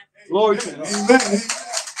 Glory to God. Amen.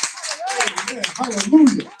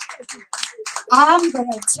 Hallelujah. I'm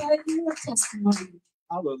going to tell you a testimony.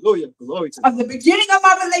 Hallelujah. Glory to God. Of the beginning of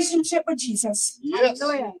my relationship with Jesus. Yes.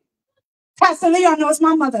 Hallelujah. Pastor Leon knows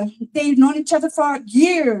my mother. They've known each other for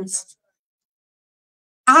years.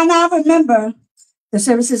 And I remember the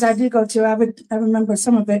services I did go to. I remember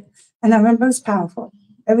some of it. And I remember it was powerful.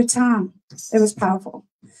 Every time it was powerful.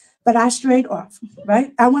 But I strayed off,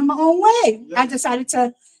 right? I went my own way. I decided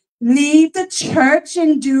to leave the church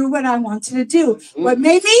and do what I wanted to do. What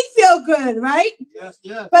made me feel good, right? Yes,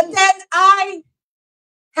 yes. But then I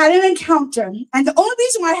had an encounter. And the only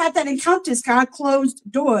reason why I had that encounter is God closed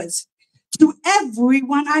doors to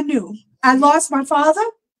everyone I knew. I lost my father,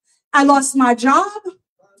 I lost my job,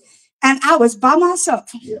 and I was by myself.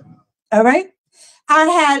 All right.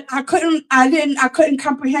 I couldn't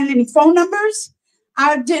comprehend any phone numbers.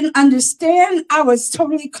 I didn't understand. I was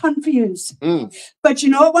totally confused. But you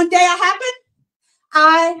know what one day happened?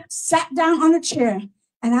 I sat down on a chair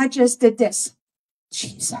and I just did this.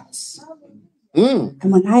 Jesus. And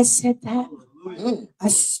when I said that,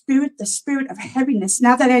 the spirit of heaviness,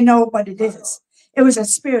 now that I know what it is, it was a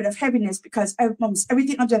spirit of heaviness because almost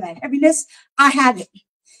everything under that heaviness, I had it.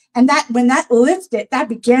 And that when that lifted, that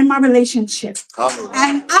began my relationship.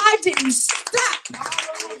 And I didn't stop.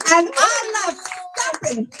 And I'm not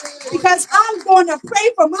stopping because I'm going to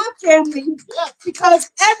pray for my family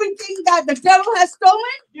because everything that the devil has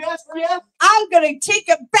stolen, I'm going to take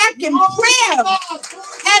it back in prayer.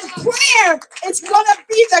 And prayer is going to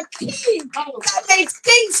be the key that makes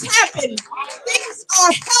things happen. Things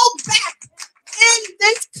are held back in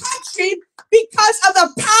this country because of the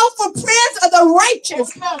powerful prayers of the righteous.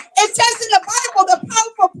 It says in the Bible, the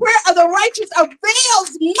powerful prayer of the righteous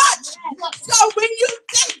avails much. So when you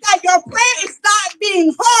think that your prayer is not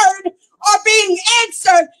being heard or being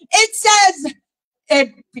answered, it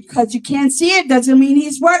says, because you can't see it doesn't mean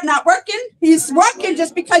he's not working. He's working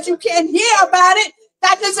just because you can't hear about it.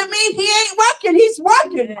 That doesn't mean he ain't working. He's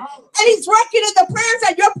working. And he's working in the prayers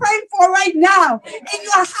that you're praying for right now. In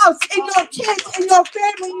your house, in your kids, in your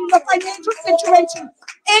family, in your financial situation,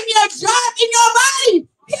 in your job, in your body.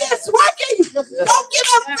 He is working. Don't give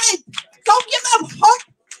up faith. Don't give up hope.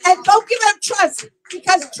 And don't give up trust.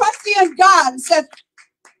 Because trusting in God says,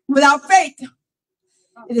 without faith,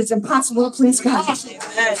 it is impossible to please God.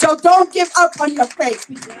 So don't give up on your faith.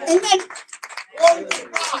 Amen.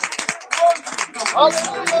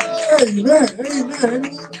 Amen.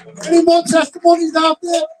 Amen. Any more testimonies out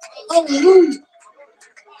there? Hallelujah.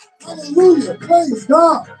 Hallelujah. Praise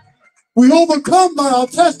God. We overcome by our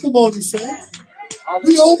testimony, saints.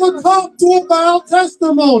 We overcome through by our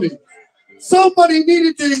testimony. Somebody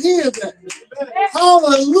needed to hear that.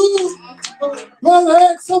 Hallelujah.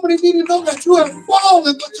 Brother, somebody needed to know that you have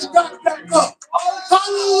fallen, but you got back up.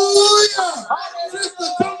 Hallelujah. Sister,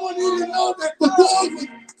 someone needed to know that the door was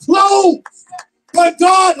closed, but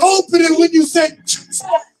God opened it when you said,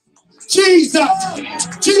 Jesus,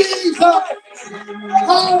 Jesus.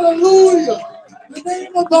 Hallelujah. The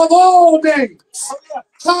name above all names.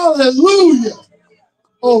 Hallelujah.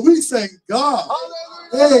 Oh, we thank God.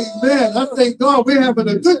 Amen. I thank God we're having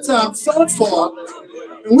a good time so far.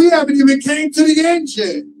 And we haven't even came to the end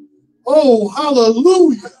yet. Oh,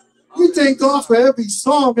 hallelujah. We thank God for every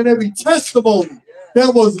song and every testimony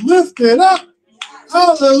that was lifted up.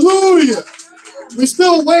 Hallelujah. We're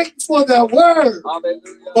still waiting for that word.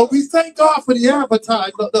 But we thank God for the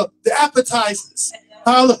appetizers.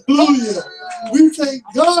 Hallelujah. We thank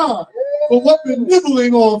God for what we're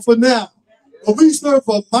nibbling on for now. But we serve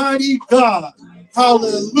a mighty God.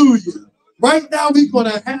 Hallelujah. Right now, we're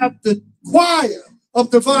going to have the choir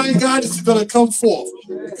of divine guidance is going to come forth.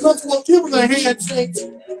 Come forth. Give them a hand, saints.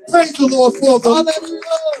 Praise the Lord for them.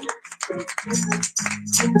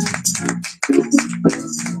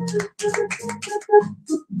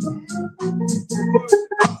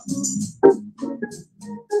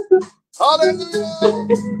 Hallelujah. Hallelujah.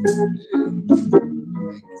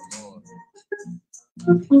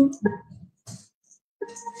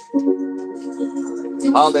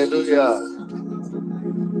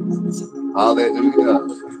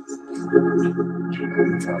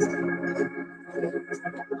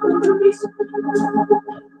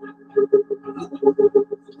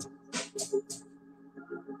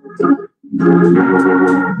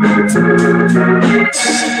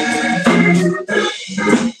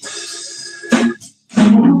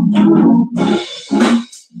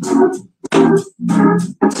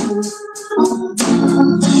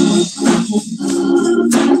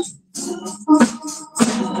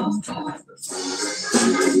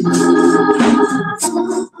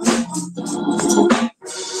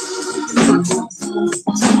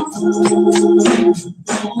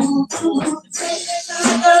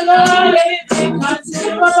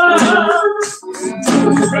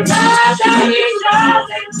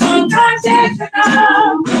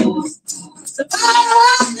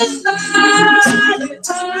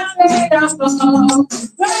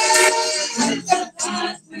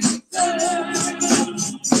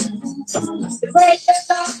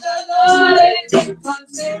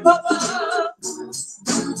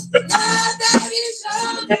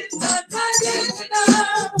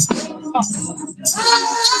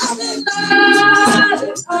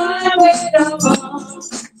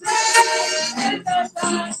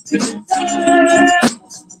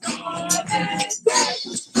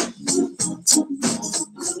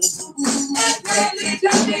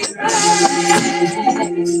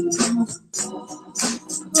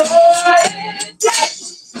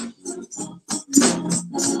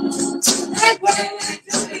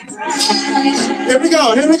 Here we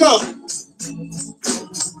go. Here we go.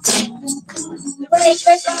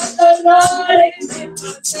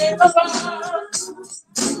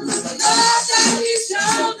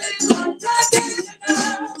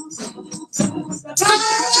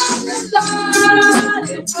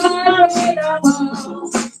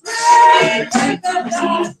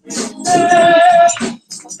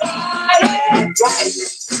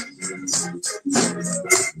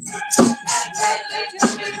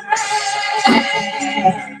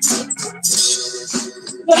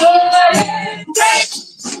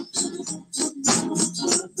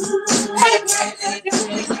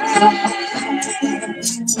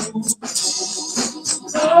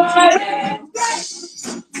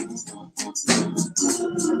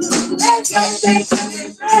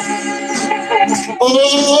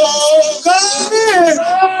 Oh, God is.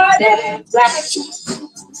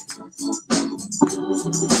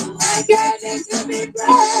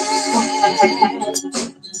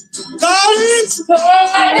 God is.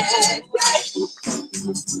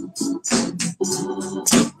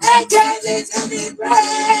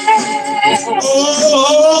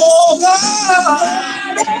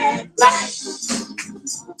 And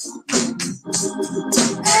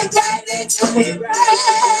ready to be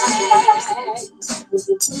praised.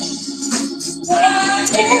 God is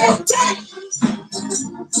great.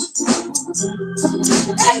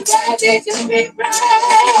 And ready to be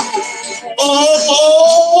praised.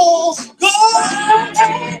 Oh, God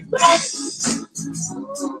is great.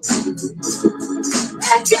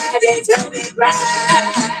 And ready to be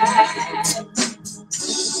praised.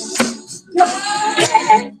 God is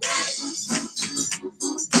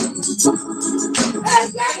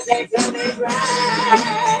and ready to be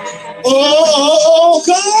praised. Oh,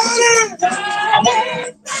 God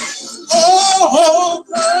Oh,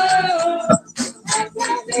 and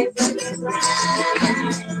ready to be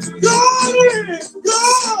praised. God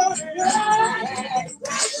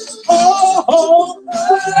Oh,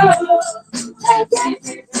 and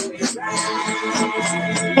ready to be praised.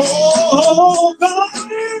 oh, God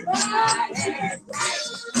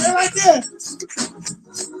Stay right there.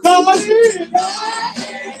 God is.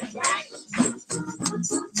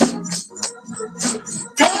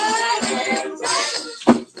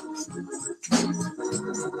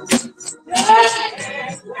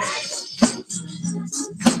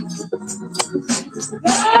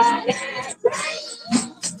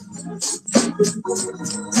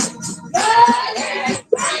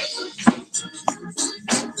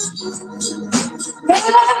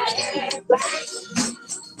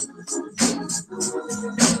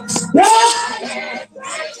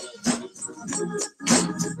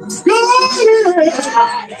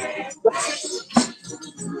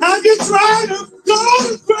 I get tired of God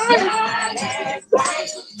is great. God is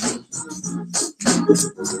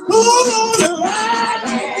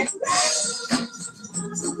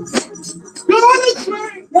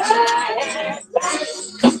great.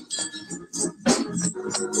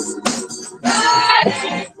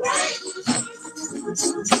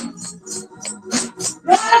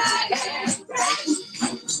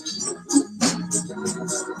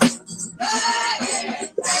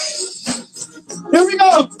 Here we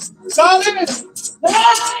go. Solid.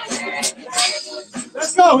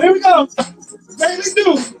 Let's go. Here we go. Ready to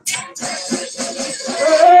do.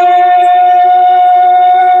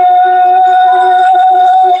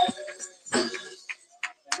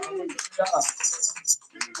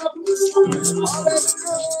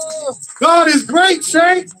 God is great,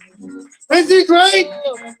 saints. Is he great?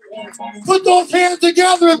 Put those hands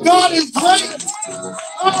together if God is great.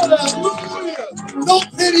 Hallelujah. No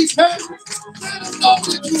pity pat. Let him know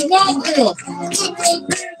that you love him. Put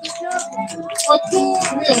those hands together.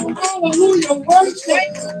 Adore him. Hallelujah.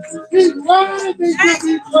 Worship. He's worthy to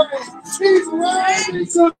be praised. He's worthy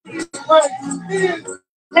to be praised. He is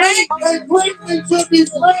great and greatly to be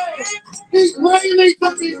praised. He's greatly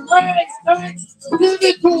to be praised. Thanks. Give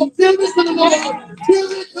it to him. Give it to the Lord.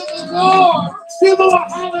 Give it to the Lord. Give him a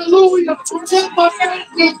hallelujah. Give my thank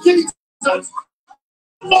you, Jesus.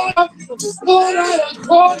 Lord, I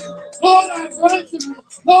adore you. Lord, I worship you.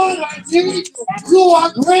 Lord, I need you. You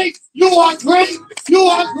are great. You are great. You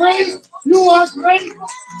are great. You are great.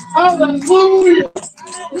 Hallelujah.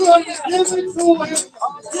 You are give it to him.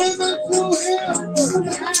 Give it to him.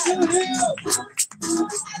 Give it to him.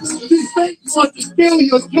 See, Satan wants to steal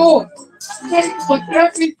your joy. Satan wants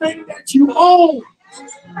everything that you own.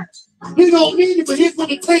 He don't need it, but he's going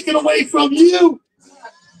to take it away from you.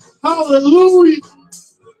 Hallelujah.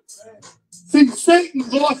 See, Satan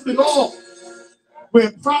lost it all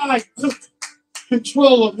when pride took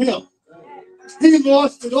control of him. He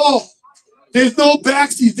lost it all. There's no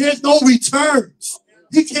backseat. There's no returns.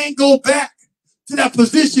 He can't go back to that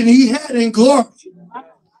position he had in glory.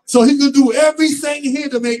 So he's going to do everything here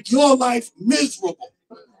to make your life miserable.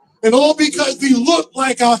 And all because we look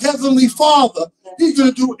like our Heavenly Father, he's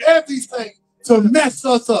going to do everything to mess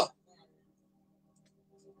us up.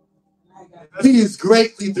 He is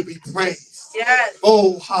greatly to be praised. Yes.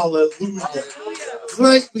 Oh, hallelujah.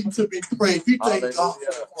 Greatly to be praised. We thank God for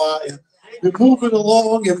the choir. We're moving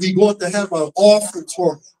along and we're going to have an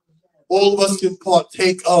offertory. All of us can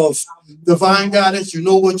partake of divine guidance. You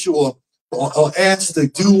know what you are asked to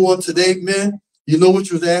do on today, men. You know what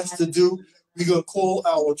you was asked to do. We're going to call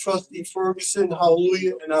our trustee Ferguson,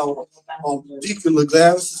 hallelujah, and our Deacon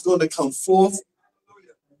LaGlavis is going to come forth.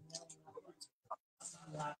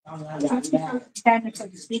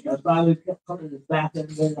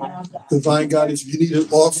 Divine guidance, if you need an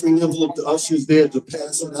offering envelope, the ushers there to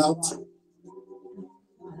pass it out.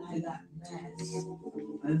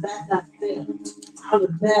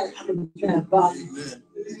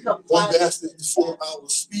 One basket is for our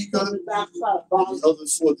speaker, and the other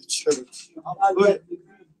for the church.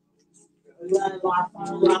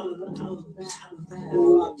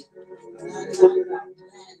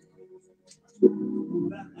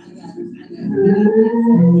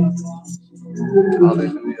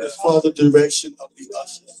 Hallelujah. Let's follow the direction of the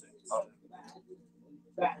ushers.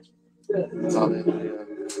 Hallelujah.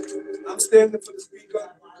 I'm standing for the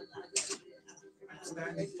speaker.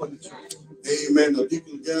 Standing for the church. Amen. The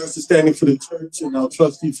people of Guideance is standing for the church, and our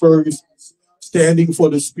trustee Fergus standing for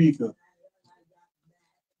the speaker.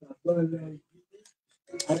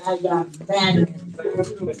 And I got mad.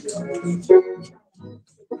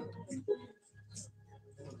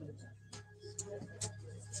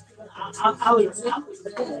 I was mad.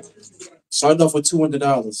 Starting off with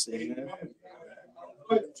 $200. Amen.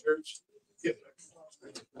 Church. Yeah.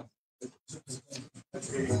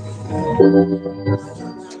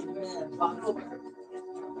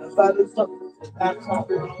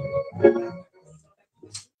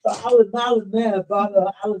 I was mad, brother.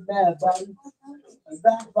 I was mad, brother.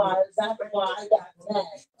 That's why I got mad.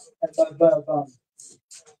 I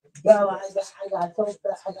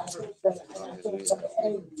got so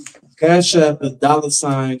angry. Cash App, the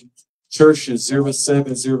 $ church is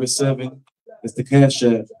 0707 is the Cash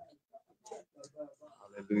App.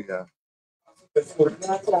 Hallelujah.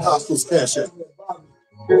 Apostles Cash App.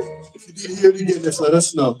 If you didn't hear it again, just let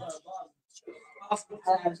us know.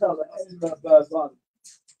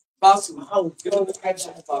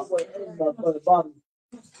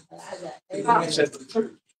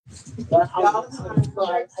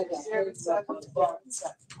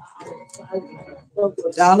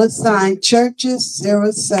 $ churches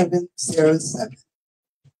 0707.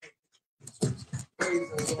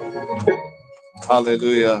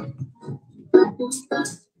 Hallelujah.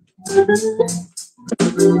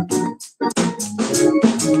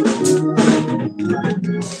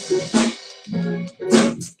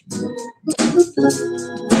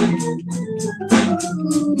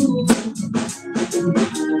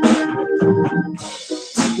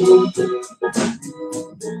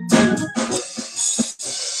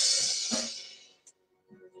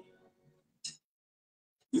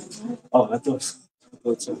 Oh, I thought so.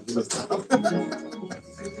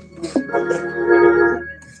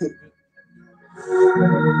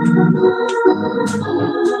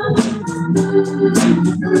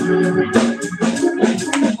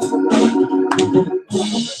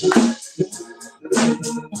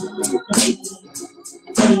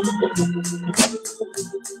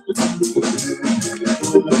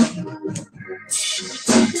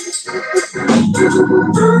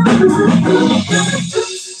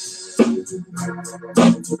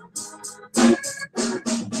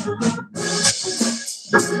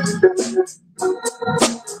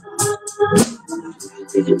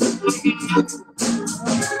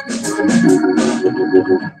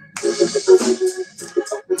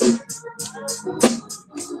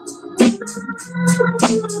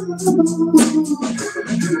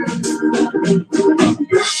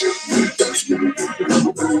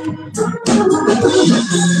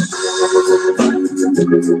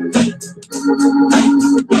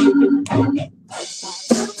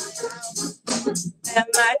 Am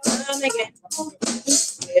I coming in?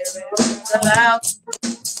 Loud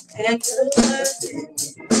and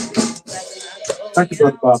Thank you,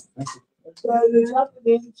 Brother Bob. Thank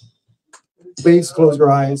you. Please close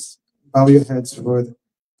your eyes, bow your heads for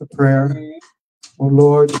the prayer. Oh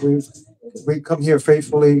Lord, we come here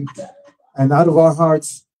faithfully and out of our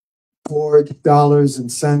hearts poured dollars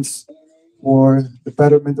and cents for the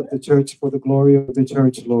betterment of the church, for the glory of the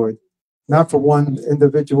church, Lord. Not for one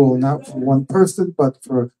individual, not for one person, but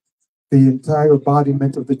for the entire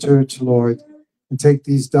embodiment of the church, Lord. And take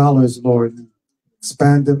these dollars, Lord, and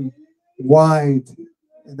expand them wide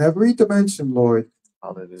in every dimension, Lord.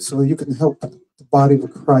 Hallelujah. So you can help the body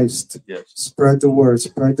of Christ spread the word,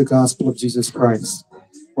 spread the gospel of Jesus Christ.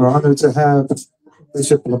 We're honored to have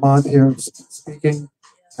Bishop Lamont here speaking,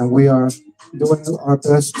 and we are doing our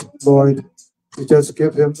best, Lord, to just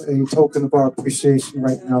give him a token of our appreciation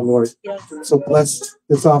right now, Lord. So bless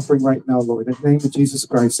this offering right now, Lord. In the name of Jesus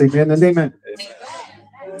Christ, amen and amen.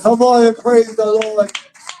 Come on and praise the Lord.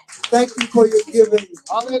 Thank you for your giving.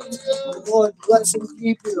 Hallelujah. Lord, bless and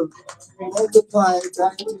keep you. Multiply it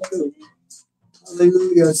back to you.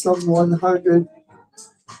 Hallelujah. Some 100,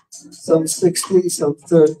 some 60, some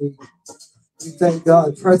 30. We thank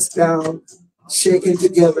God. Pressed down, shaken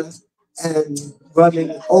together, and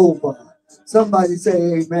running over. Somebody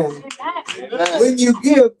say amen. Amen. When you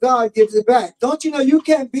give, God gives it back. Don't you know you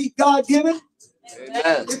can't beat God giving?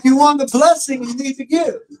 Amen. If you want the blessing, you need to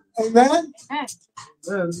give. Amen.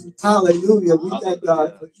 Hallelujah. We thank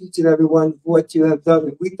God for each and every one for what you have done.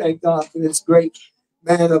 And we thank God for this great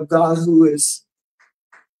man of God who has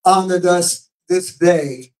honored us this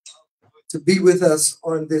day to be with us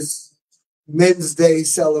on this Men's Day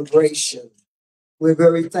celebration. We're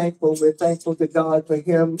very thankful. We're thankful to God for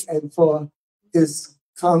him and for his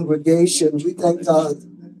congregation. We thank God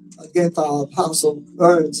again for our Apostle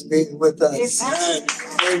Burns being with us.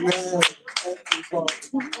 Amen. Thank you, Father.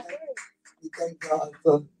 We thank God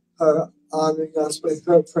for her honoring us with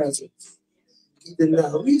her presence. Even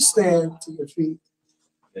now, we stand to your feet.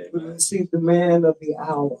 We receive the man of the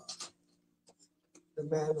hour, the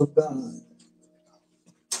man of God,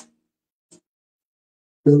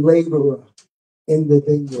 the laborer in the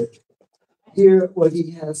vineyard. Hear what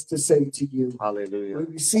he has to say to you. Hallelujah. We're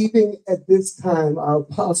receiving at this time our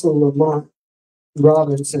Apostle Lamont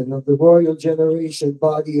Robinson of the Royal Generation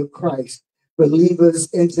Body of Christ, Believers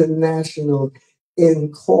International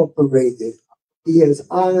Incorporated. He has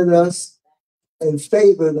honored us and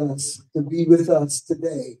favored us to be with us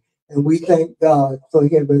today. And we thank God for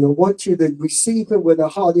him. And I want you to receive him with a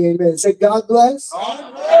hearty amen. Say, God bless.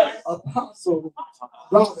 God bless. Apostle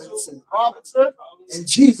Robinson. In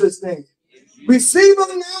Jesus' name. Receive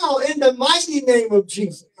him now in the mighty name of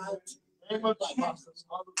Jesus. Name of Jesus.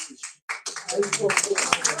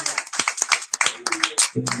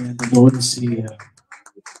 Amen. The Lord is here.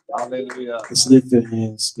 Hallelujah. Let's lift your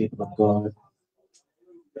hands, people of God.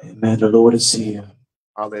 Amen. The Lord is here.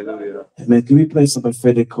 Hallelujah. Amen. Can we play some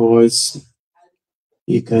prophetic chords?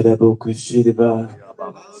 The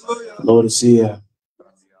Lord is here.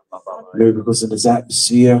 Miracles in this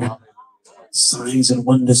atmosphere. Signs and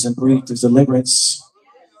wonders and breakthroughs, deliverance.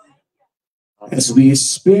 As we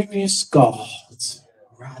experience God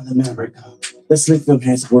around America. Let's lift your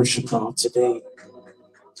hands and worship God today.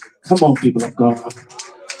 Come on, people of God.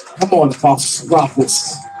 Come on, apostles,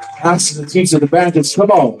 prophets, pastors and teachers, evangelists.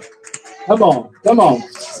 Come on. Come on. Come on.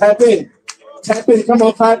 Tap in. Tap in. Come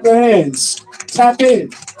on, clap your hands. Tap in.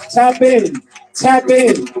 Tap in. Tap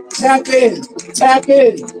in. Tap in. Tap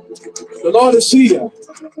in. The Lord is here.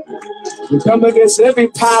 We come against every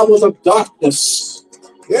power of darkness,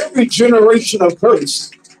 every generation of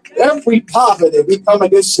curse, every poverty. We come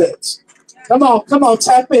against it. Come on,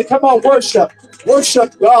 tap in. Come on, worship.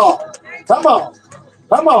 Worship God. Come on.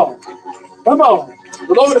 Come on. Come on.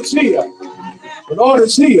 The Lord is here. The Lord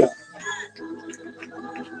is here.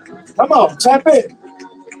 Come on, tap in.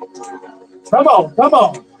 Come on, come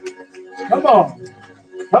on. Come on.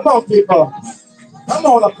 Come on, people. Come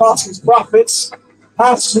on, apostles, prophets,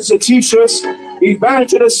 pastors and teachers,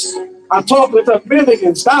 evangelists. I'm talking to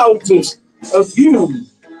millions, thousands of you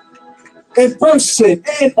in person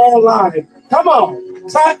and online. Come on,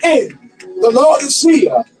 tap in. The Lord is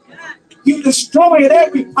here. He destroyed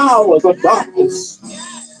every power of darkness.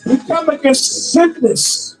 We come against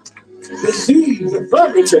sickness, disease,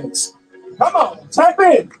 infirmities. Come on, tap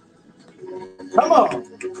in. Come on.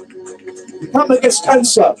 We come against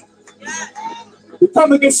cancer. We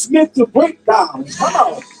come against mental breakdowns. Come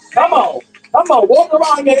on. Come on. Come on. Walk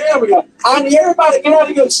around your area. I need everybody to get out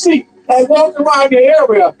of your seat and walk around your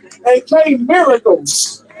area and claim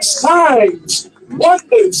miracles, signs,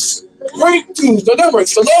 wonders, breakthroughs,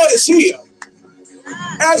 deliverance. The Lord is here.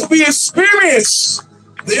 As we experience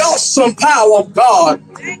the awesome power of God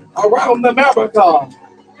around America.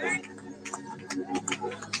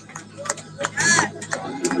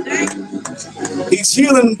 He's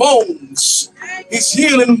healing bones. He's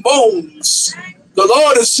healing bones. The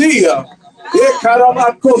Lord is here.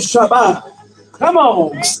 Come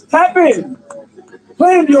on, tap in.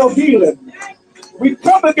 Claim your healing. We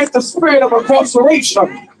come against the spirit of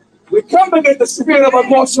incarceration. We come against the spirit of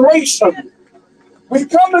incarceration. We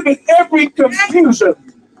come against every confusion,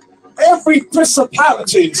 every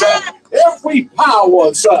principality, every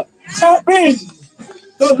power. Tap in.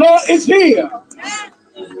 The Lord is here.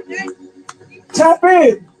 Tap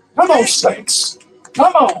in. Come on, saints.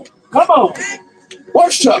 Come on. Come on.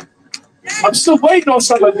 Worship. I'm still waiting on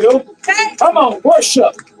some of you. Come on,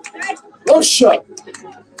 worship. Worship.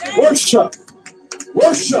 Worship.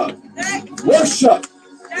 Worship. Worship.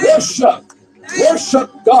 Worship.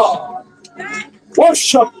 Worship God.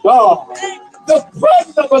 Worship God. The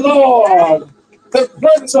presence of the Lord. The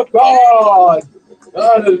presence of God.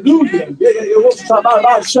 Hallelujah.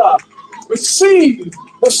 Receive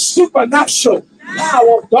the supernatural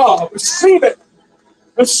power of God. Receive it.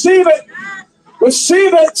 Receive it.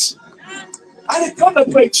 Receive it. I didn't come to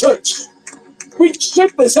play church. We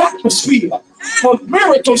shift this atmosphere for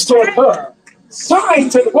miracles to occur.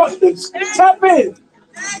 Signs and wonders. Tap in.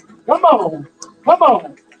 Come on. Come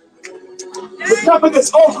on. We come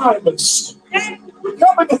against Alzheimer's. We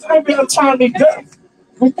come against every untimely death.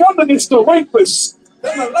 We come against the rapist, the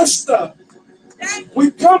molester,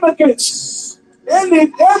 We come against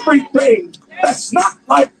everything that's not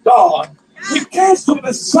like God. We cancel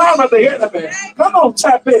the sound of the enemy. Come on,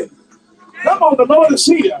 tap in. Come on, the Lord is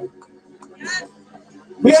here.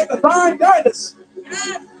 We have divine guidance.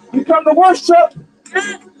 We come to worship.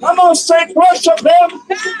 Come on, saints, worship Him.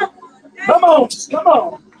 Come on, come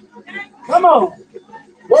on, come on.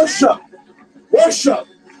 Worship, worship,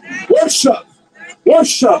 worship,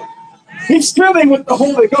 worship. He's filling with the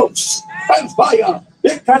Holy Ghost and fire.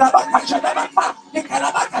 He's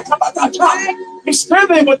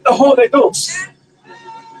filling with the Holy Ghost.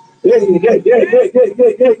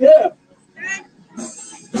 Yeah.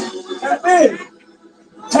 Tap in.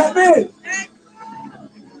 Tap in.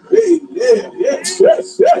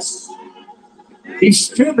 Yes. He's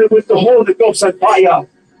filling with the Holy Ghost and fire.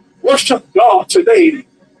 Worship God today.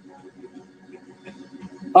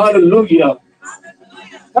 Hallelujah.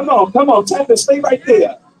 Come on. Tap in. Stay right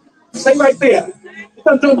there. Stay right there. It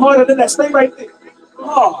doesn't do harder than that. Stay right there.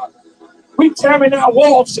 God. We tearing our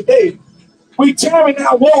walls today. We tearing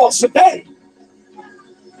our walls today.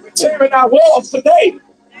 We tearing our walls today.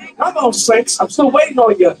 Come on, saints. I'm still waiting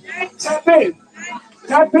on you. Tap in.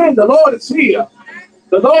 Tap in. The Lord is here.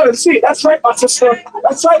 The Lord is here. That's right, my sister.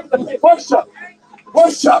 That's right. Worship.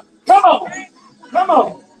 Worship. Come on. Come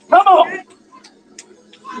on. Come on.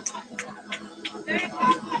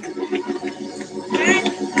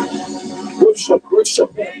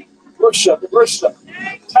 Worship. Worship.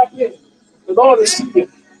 Tap in. The Lord is here.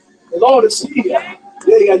 The Lord is here.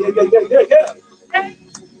 Yeah.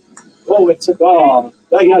 Glory to God.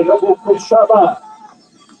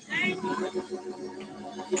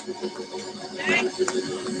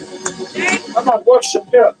 Come on, worship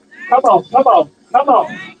Him. Come on.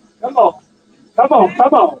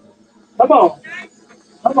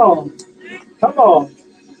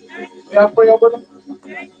 Yeah, pray over them.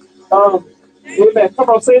 Amen. Come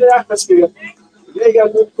on, say the atmosphere.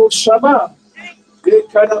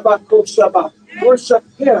 Worship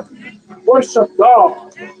Him. Worship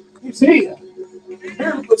God. He's here.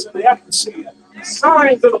 Miracles in the atmosphere.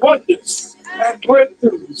 Signs and wonders and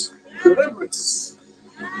breakthroughs. Deliverance.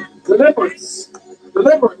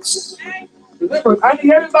 I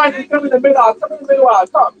need everybody to come in the middle aisle. Come in the middle aisle.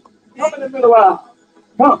 Come in the middle aisle.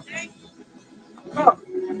 Come.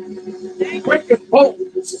 Breaking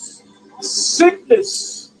bones.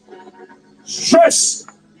 Sickness. Stress.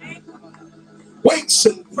 Weights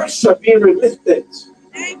and pressure being lifted.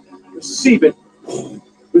 Receive it.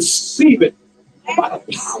 Receive it by the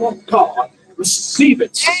power of God. Receive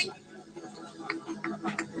it.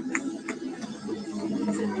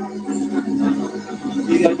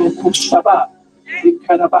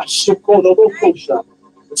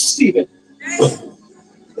 Receive it.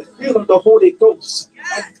 The feel of the Holy Ghost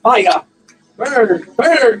and fire. Burn.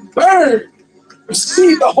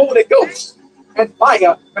 Receive the Holy Ghost and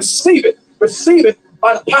fire. Receive it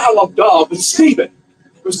by the power of God. Receive it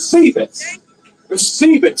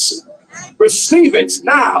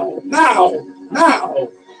now.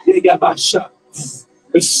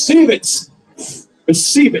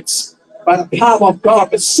 Receive it by the power of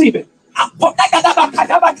God. Receive it.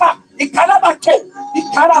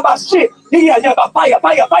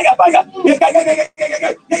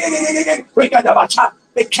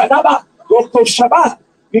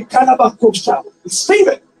 Receive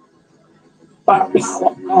it by the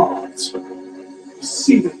power of God.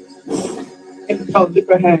 Receive it. And come lift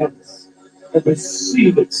your hands and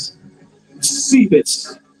receive it.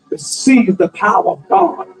 Receive the power of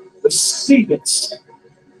God. Receive it.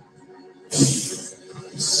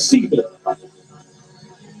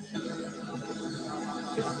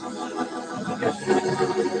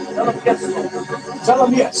 Tell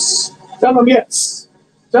them yes.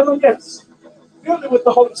 Fill it with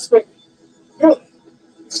the Holy Spirit. Fill it.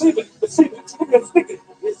 Receive it. Stick it.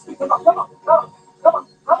 Come on.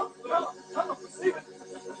 Receive it.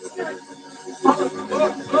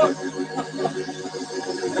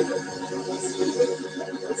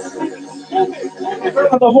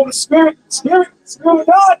 Fill the Holy Spirit. Spirit of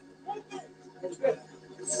God.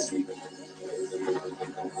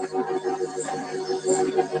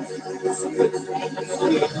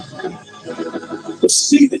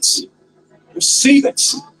 Receive it.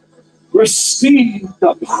 Receive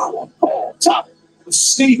the power of God.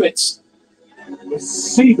 Receive it.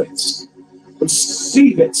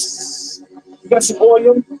 You got some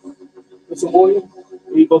oil?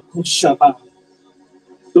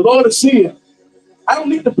 The Lord is here. I don't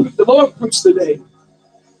need to preach. The Lord preached today.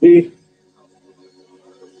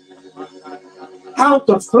 How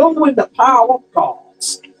to flow in the power of God.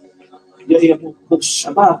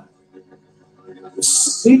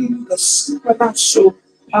 Receive the supernatural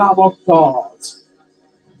power of God.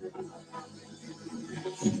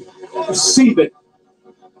 Receive it.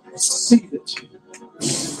 Receive it.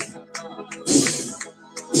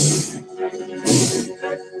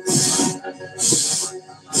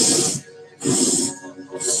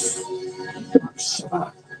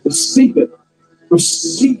 Receive it.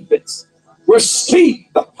 Receive it. Receive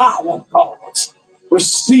the power of God.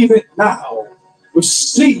 Receive it now.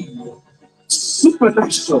 Receive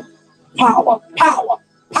supernatural power, power,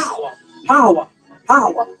 power, power,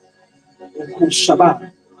 power.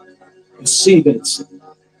 Shabbat. Receive it.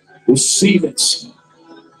 Receive it.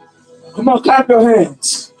 Come on, clap your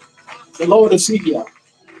hands. The Lord is here.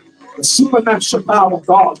 The supernatural power of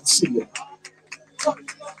God is here.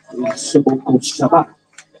 Shabbat.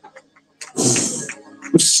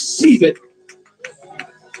 Receive it.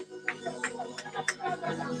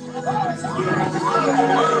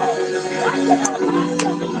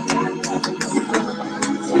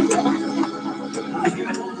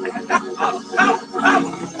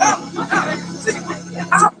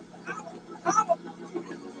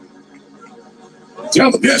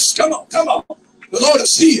 Tell them, yes, come on, come on. The Lord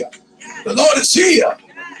is here. The Lord is here.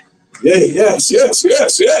 Yeah, yes, yes,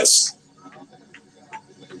 yes, yes.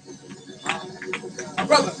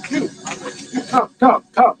 Brother, you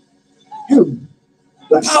come. You.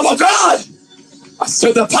 The power of God. I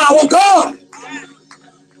said the power of God.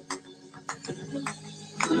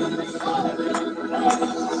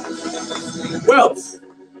 Wealth,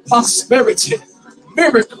 prosperity,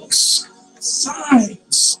 miracles,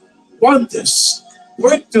 signs, wonders,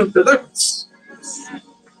 breakthrough, deliverance.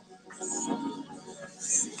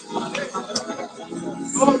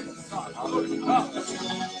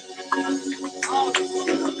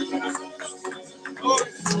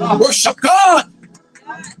 Worship God.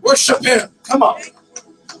 Worship Him. Come on.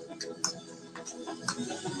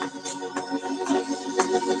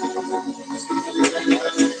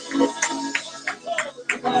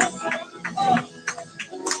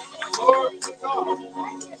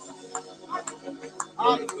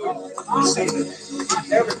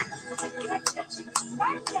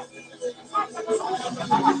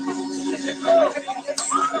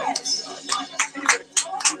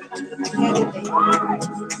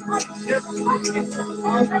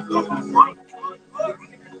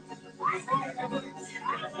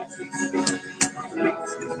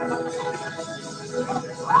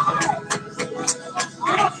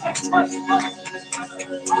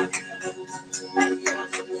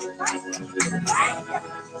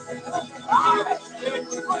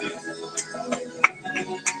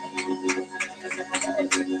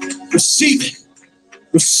 Receive it.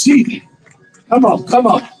 Receive it. Come on, come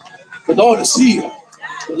on. The Lord is here.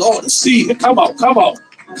 The Lord is here. Come on, come on.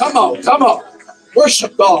 Come on, come on.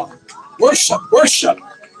 Worship God. Worship, worship,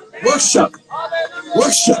 worship,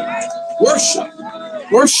 worship, worship,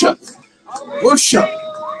 worship, worship.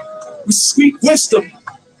 We speak wisdom.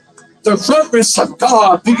 The reverence of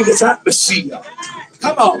God be in His atmosphere.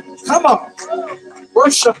 Come on, come on.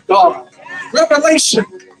 Worship God. Revelation,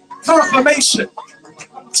 confirmation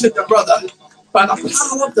to the brother by the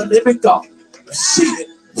power of the living God. Receive it.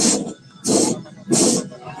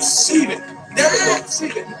 Receive it. There we go.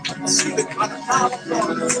 Receive it. Receive it by the power of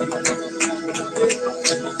God.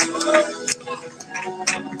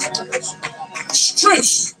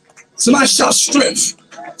 Strength. Somebody shout strength.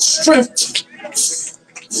 Strength.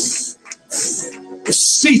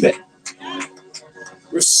 Receive it.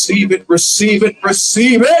 Receive it. Receive it.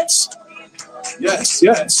 Receive it. Yes,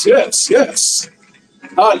 yes, yes, yes.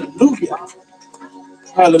 Hallelujah.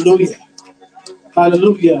 Hallelujah.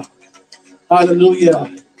 Hallelujah.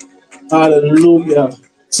 Hallelujah. Hallelujah.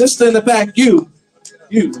 Sister in the back, you,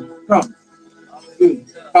 come. You,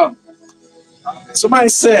 come. Somebody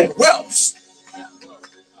said wealth,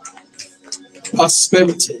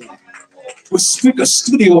 prosperity. We speak of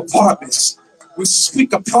studio apartments. We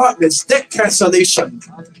speak apartments, debt cancellation.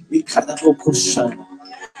 We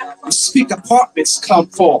speak apartments come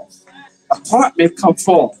forth. Apartment come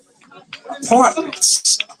forth.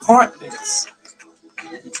 Apartments. Apartments.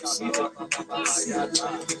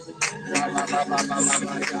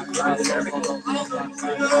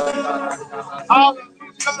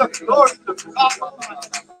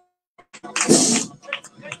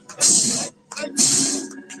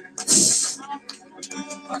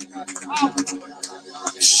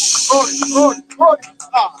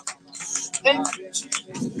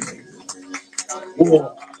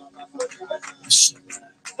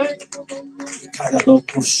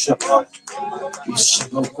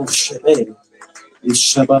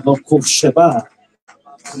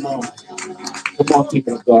 Come on,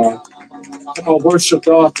 people of God. Come on, worship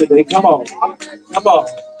God today. Come on. Come on.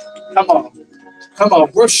 Come on. Come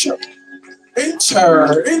on, worship.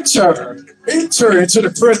 Enter into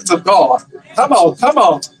the presence of God. Come on, come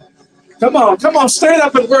on. Come on, come on, stand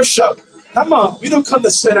up and worship. Come on, we don't come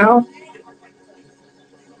to sit down.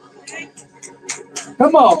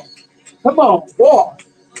 Come on, come on, walk.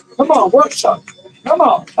 Come on, worship. Come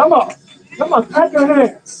on, come on. Come on, clap your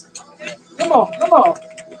hands. Come on, come on.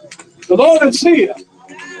 The Lord is here.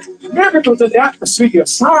 Miracles in the atmosphere,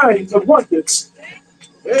 signs and wonders.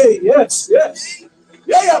 Hey, yes, yes.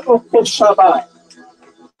 Yeah, Shabbat.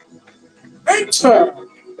 Enter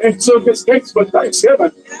into his gates with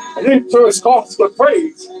thanksgiving and into his courts with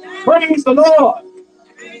praise. Praise the Lord.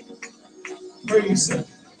 Praise him.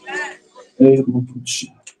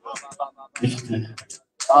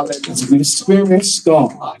 As we experience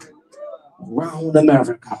God around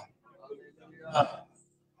America.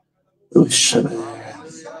 The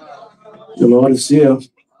Lord is here.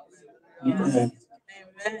 Amen.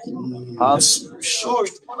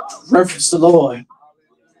 Reverence the Lord.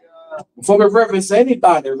 Before we reverence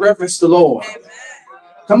anybody, reverence the Lord.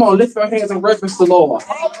 Come on, lift your hands and reverence the Lord.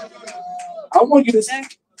 I want you to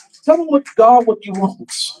tell him what you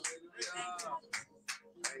want.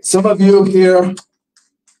 Some of you here,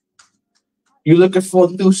 you're looking for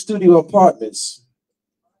new studio apartments.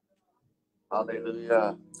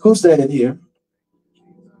 Hallelujah. Who's that in here?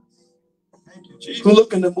 Who's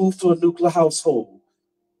looking to move to a nuclear household?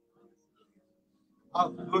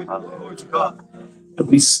 Hallelujah. And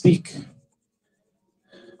we speak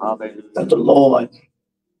Hallelujah. that the Lord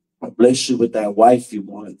will bless you with that wife you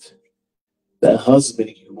want, that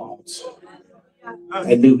husband you want,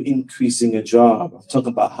 that new increase in your job. I'm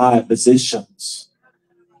talking about high positions.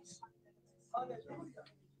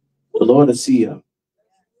 The Lord is here.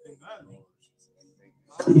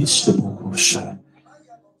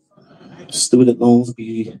 Student loans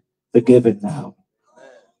be forgiven now.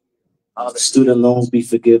 Student loans be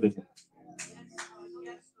forgiven.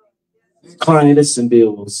 Clients and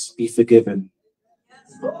bills be forgiven.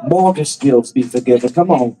 Mortgage bills be forgiven.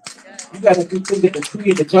 Come on. You got to continue to decree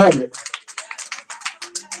and declare it.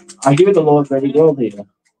 I hear the Lord very well here.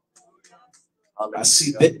 I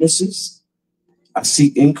see witnesses. I see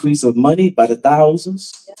increase of money by the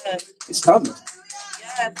thousands. It's coming.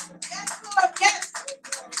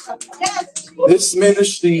 This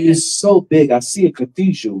ministry is so big. I see a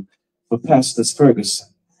cathedral for Pastor Ferguson.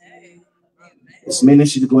 This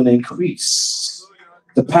ministry is going to increase.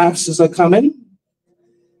 The pastors are coming.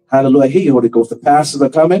 Hallelujah. Here you Holy Ghost. The pastors are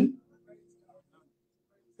coming.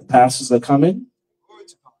 The pastors are coming.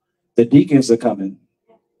 The deacons are coming.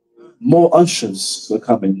 More ushers are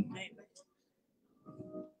coming.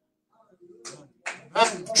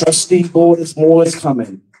 Trustee board is more is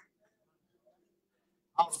coming.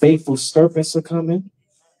 Faithful servants are coming.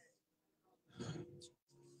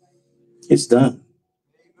 It's done.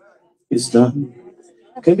 It's done.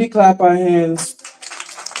 Can we clap our hands?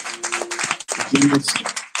 Jesus.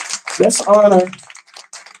 Let's honor.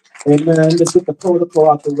 Amen. Let's get the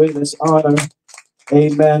protocol out the way. Let's honor.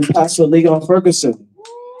 Amen. Pastor Leon Ferguson.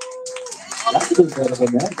 That's good better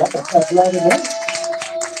than that. Got to clap right in there.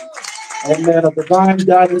 Amen. Of Divine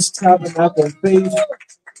Guidance, Tabernacle of Faith.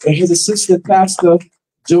 And his assistant pastor,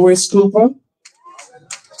 Joyce Cooper.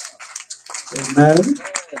 Amen.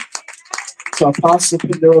 To Apostle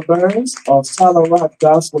Peter Burns of Solid Rock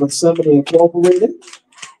Gospel Assembly Incorporated.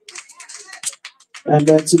 And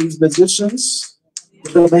then to these musicians,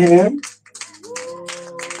 give them a hand.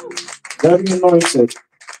 Very anointed.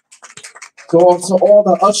 To all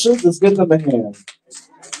the ushers, let's give them a hand.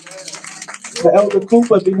 To Elder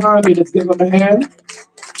Cooper behind me, let's give them a hand.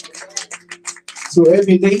 To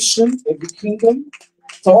every nation, every kingdom,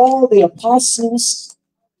 to all the apostles,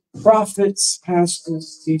 prophets,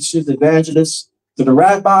 pastors, teachers, evangelists, to the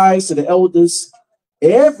rabbis, to the elders,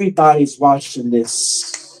 everybody's watching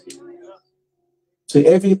this. To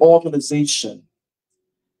every organization,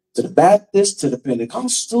 to the Baptist, to the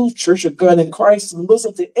Pentecostal, Church of God in Christ, and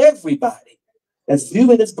Muslim, to everybody that's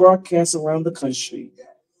viewing this broadcast around the country.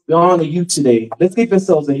 We honor you today. Let's give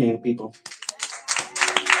yourselves a hand, people.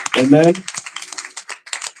 Amen.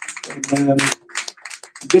 Amen.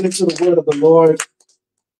 Get into the word of the Lord.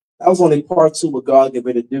 That was only part 2 what God get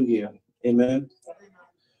ready to do here. Amen.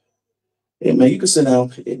 Amen. You can sit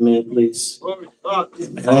down. Amen, please.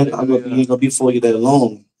 Amen. I'm going to be before you that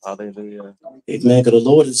long. Hallelujah. Amen. Because the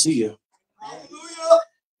Lord is here.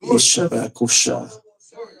 Hallelujah.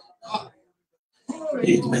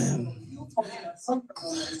 Amen.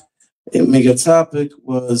 Amen. Your topic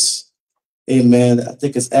was, amen, I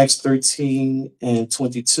think it's Acts 13 and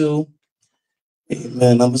 22.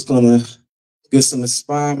 Amen. I'm just going to Get some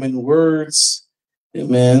inspiring words.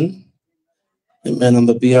 Amen. Amen. I'm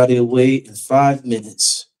going to be out of your way in 5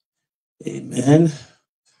 minutes. Amen.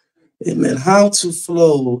 Amen. How to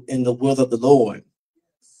flow in the will of the Lord.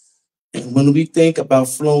 And when we think about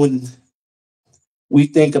flowing, we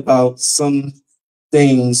think about some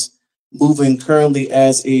things moving currently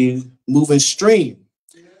as a moving stream.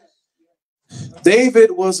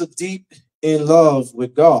 David was a deep in love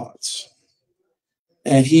with God,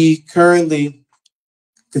 and he continually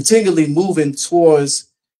moving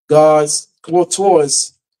towards God,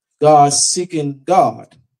 seeking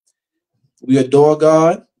God. We adore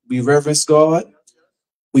God, we reverence God,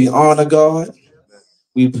 we honor God,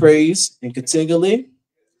 we praise, and continually.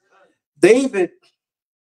 David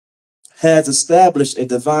has established a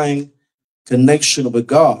divine connection with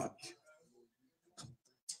God.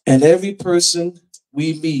 And every person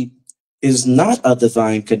we meet is not a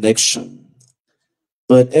divine connection,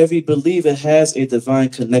 but every believer has a divine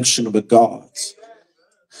connection with God.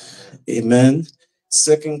 Amen.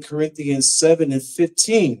 2 Corinthians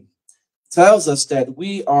 7:15 tells us that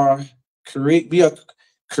we are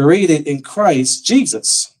created in Christ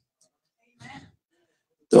Jesus.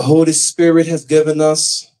 The Holy Spirit has given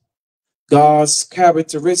us God's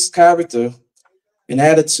character and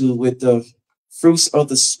attitude with the fruits of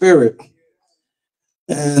the Spirit,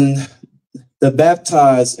 and they're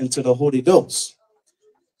baptized into the Holy Ghost.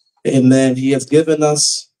 Amen. He has given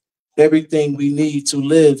us everything we need to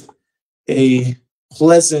live a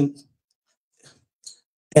pleasant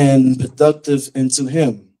and productive into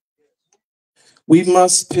Him. We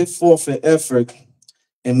must put forth an effort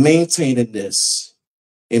in maintaining this.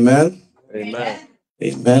 Amen. Amen.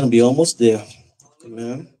 Amen. We're almost there.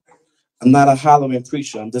 Amen. I'm not a hollering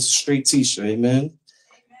preacher. I'm just a straight teacher. Amen.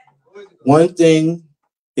 One thing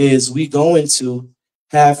is we going to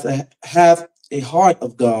have a heart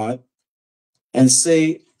of God and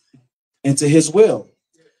say into His will.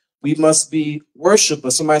 We must be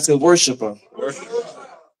worshipers. Somebody say worshiper.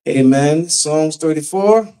 Amen. Psalms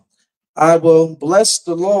 34. I will bless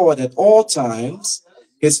the Lord at all times.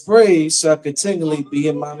 His praise shall continually be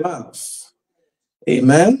in my mouth.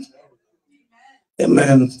 Amen.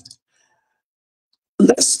 Amen.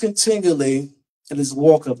 Let's continually in this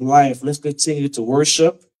walk of life, let's continue to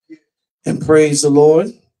worship and praise the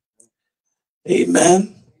Lord.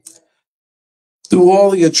 Amen. Through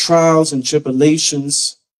all your trials and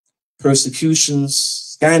tribulations, persecutions,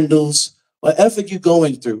 scandals, whatever you're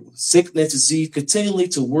going through, sickness, disease, continually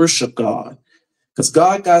to worship God. Because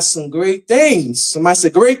God got some great things. Somebody say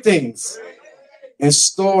great things in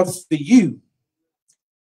store for you.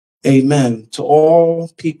 Amen. To all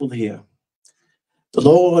people here. The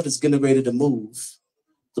Lord is getting ready to move.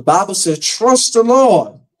 The Bible says, trust the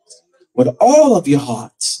Lord with all of your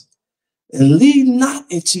heart and lean not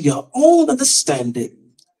into your own understanding.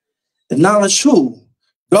 Acknowledge who?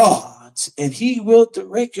 God, and He will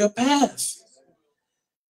direct your path.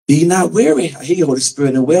 Be not weary. I hear you, Holy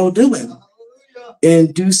Spirit, in well-doing.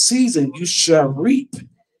 In due season you shall reap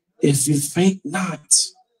if you faint not.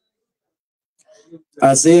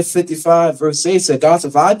 Isaiah 55 verse 8 said, God said,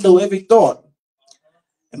 if I know every thought,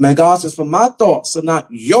 and man, God says, for my thoughts are not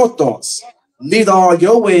your thoughts, neither are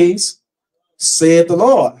your ways, saith the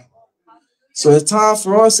Lord. So it's time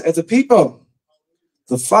for us as a people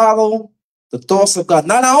to follow the thoughts of God,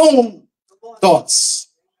 not our own thoughts,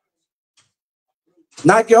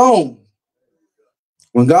 not your own.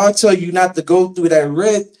 When God tells you not to go through that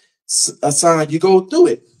red sign, you go through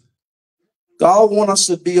it. God wants us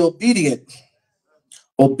to be obedient,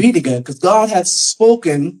 because God has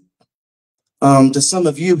spoken to some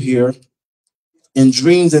of you here in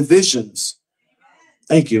dreams and visions.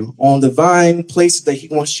 Thank you. On divine places that He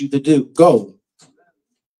wants you to go.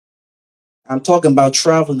 I'm talking about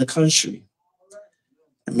traveling the country.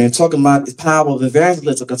 I mean, talking about the power of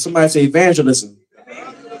evangelism. Can somebody say evangelism?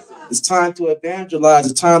 It's time to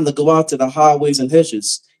evangelize. It's time to go out to the highways and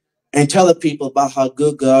hedges and tell the people about how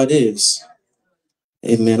good God is.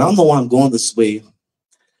 Amen. I don't know why I'm going this way,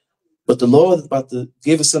 but the Lord is about to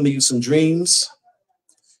give some of you some dreams.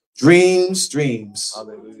 Dreams.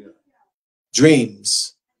 Hallelujah.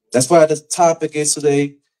 Dreams. That's why the topic is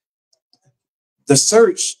today. The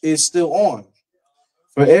search is still on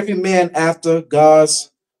for every man after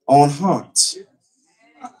God's own heart.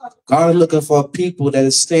 God is looking for people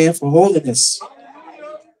that stand for holiness,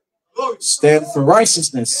 stand for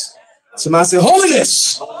righteousness. Somebody say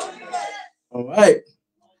holiness. All right.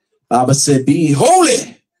 Bible said, be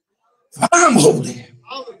holy. I'm holy.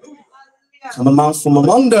 Come out from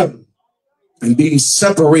among them and be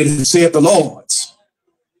separated, saith the Lord.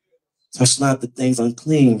 Touch not the things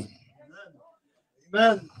unclean.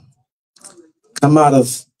 Amen. Come out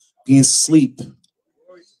of being asleep.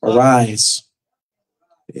 Arise.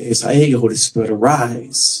 Yes, I hear you, Holy Spirit.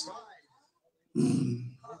 Arise.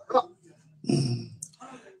 Mm. Mm.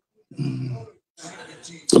 Mm.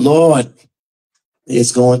 The Lord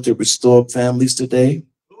is going to restore families today.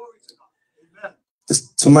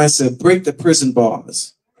 Somebody said, break the prison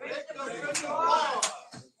bars.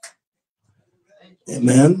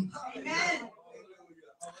 Amen.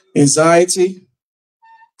 Anxiety,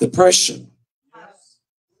 depression,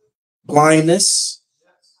 blindness,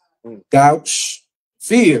 gouge,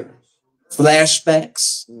 fear,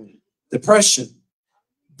 flashbacks, depression,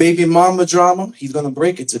 baby mama drama. He's going to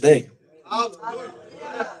break it today.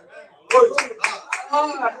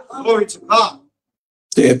 Glory to God.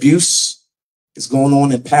 The abuse is going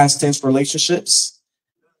on in past tense relationships.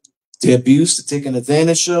 The abuse, the taking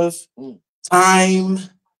advantage of, time,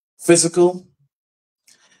 physical.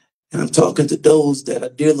 And I'm talking to those that are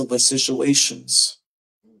dealing with situations.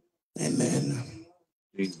 Amen.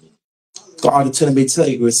 God is telling me to tell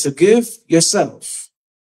you, is forgive yourself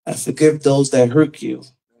and forgive those that hurt you.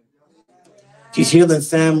 He's healing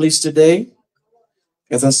families today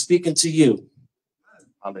as I'm speaking to you.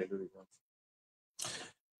 Hallelujah.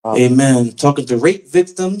 Amen. Talking to rape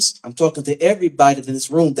victims. I'm talking to everybody in this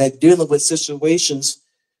room that dealing with situations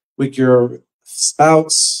with your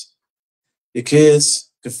spouse, your kids,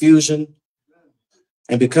 confusion,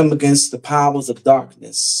 and become against the powers of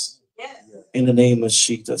darkness. In the name of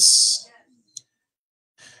Jesus.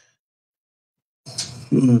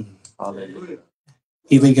 Hallelujah.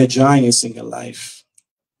 Even your giants in your life.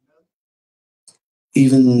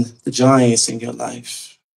 Even the giants in your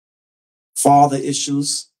life. Father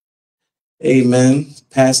issues. Amen.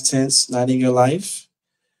 Past tense, not in your life.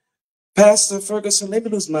 Pastor Ferguson, let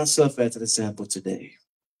me use myself as an example today.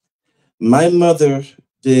 My mother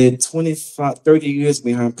did 30 years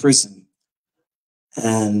behind prison.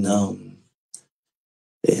 And, amen,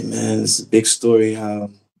 it's a big story how,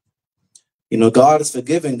 God is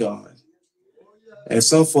forgiving God. And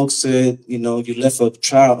some folks said, you left a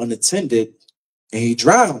child unattended and he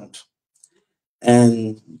drowned.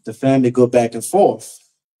 And the family go back and forth.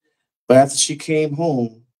 But after she came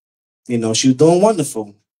home, she was doing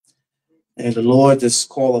wonderful. And the Lord just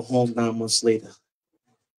called her home 9 months later.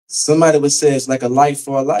 Somebody would say it's like a life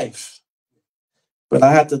for a life. But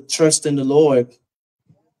I had to trust in the Lord.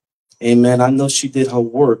 Amen. I know she did her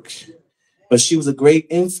work. But she was a great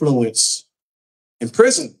influence in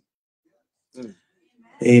prison.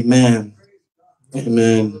 Amen.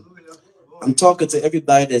 Amen. I'm talking to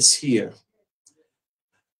everybody that's here.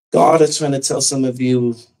 God is trying to tell some of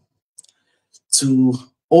you to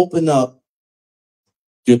open up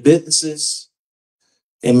your businesses.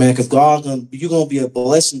 Amen. Because you're going to be a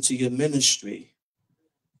blessing to your ministry.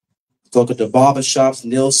 Talking to barbershops,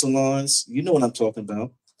 nail salons. You know what I'm talking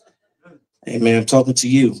about. Amen. I'm talking to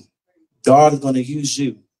you. God is going to use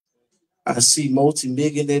you. I see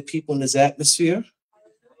multi-millionaire people in this atmosphere.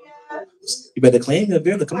 You better claim your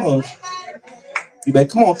building. Come on. You better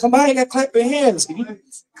come on. Come on. You got to clap your hands.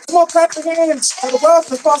 Come on, clap your hands for the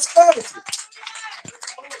wealth and prosperity.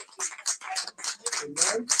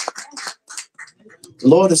 The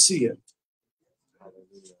Lord is here.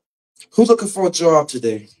 Who's looking for a job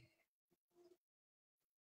today?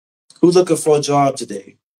 Who's looking for a job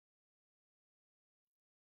today?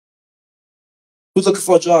 Who's looking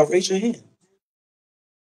for a job? Raise your hand.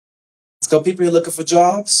 Let's go. People here looking for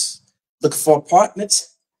jobs, looking for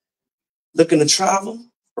apartments, looking to travel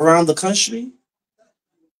around the country.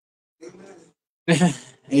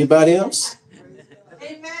 Anybody else?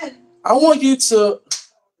 Amen. I want you to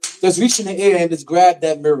just reach in the air and just grab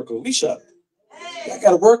that miracle. Reach up. Y'all got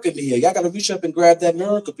to work in here. Y'all got to reach up and grab that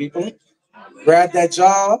miracle, people. Grab that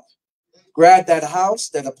job. Grab that house,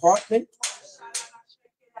 that apartment.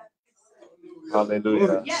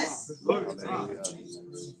 Hallelujah. Yes. Hallelujah.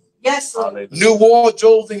 Yes, Lord. Hallelujah. New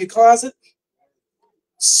wardrobe in your closet.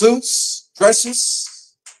 Suits,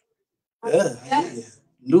 dresses. Yeah.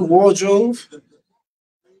 New wardrobe.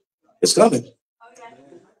 It's coming.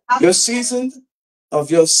 Your season of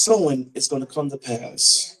your sowing is going to come to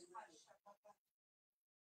pass.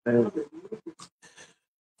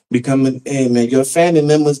 Becoming, amen. Your family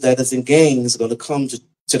members that is in gangs are going to come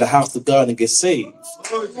to the house of God and get saved.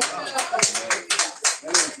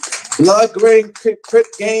 Blood grain, crit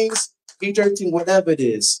gangs, P13, whatever it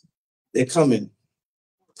is, they're coming.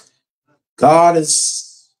 God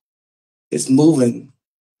is moving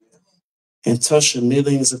and touching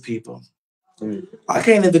millions of people. I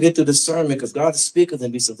can't even get through the sermon because God is speaking to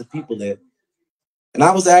me to the people there. And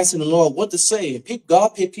I was asking the Lord what to say.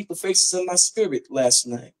 God put people faces in my spirit last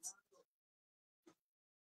night.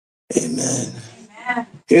 Amen.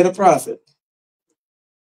 Hear the prophet.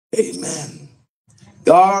 Amen.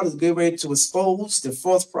 God is getting ready to expose the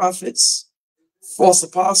false prophets, false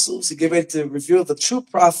apostles. He's getting ready to reveal the true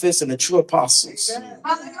prophets and the true apostles.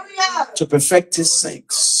 Hallelujah. To perfect his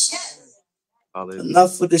saints. Yes. Hallelujah.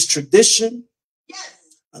 Enough with this tradition. Yes.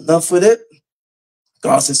 Enough with it.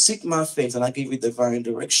 God says, seek my face and I give you divine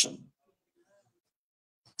direction.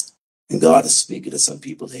 And God is speaking to some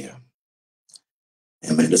people here.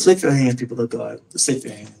 Amen. Just lift your hands, people of God. Just lift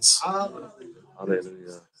your hands.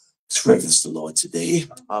 Hallelujah. Let's reverence the Lord today.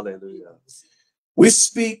 Hallelujah. We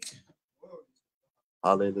speak.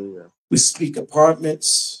 Hallelujah. We speak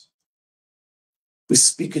apartments. We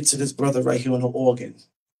speak it to this brother right here on the organ.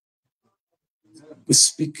 We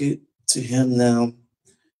speak it to him now.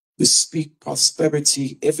 We speak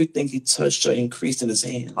prosperity. Everything he touched shall increase in his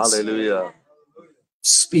hands. Hallelujah.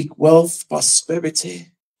 Speak wealth, prosperity,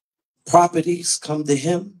 properties come to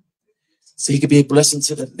him so he can be a blessing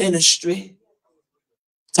to the ministry.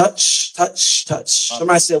 Touch, touch, touch.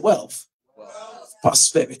 Somebody said wealth,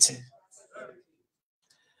 prosperity.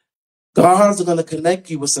 God is going to connect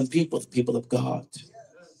you with some people, the people of God.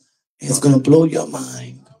 It's going to blow your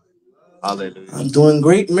mind. Hallelujah. I'm doing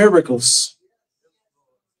great miracles.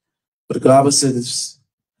 But God says,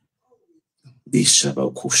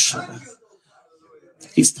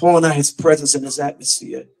 He's pouring out his presence in his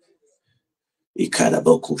atmosphere.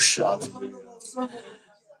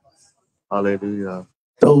 Hallelujah.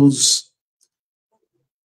 Those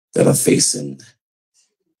that are facing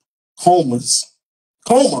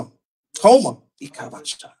coma. We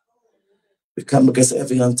come against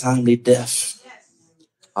every untimely death.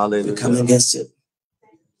 Hallelujah. We come against it.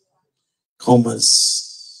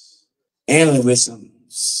 Comas,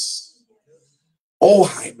 aneurysms,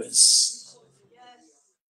 Alzheimer's,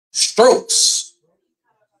 strokes,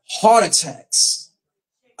 heart attacks.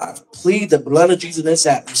 I plead the blood of Jesus in this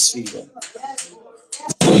atmosphere.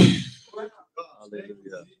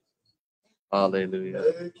 Hallelujah.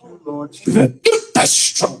 Hallelujah. Get that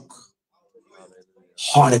stroke,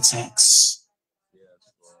 heart attacks.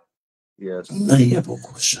 Yes.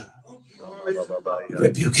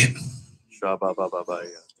 Rebuke him.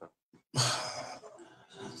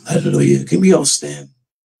 Hallelujah. Can we all stand?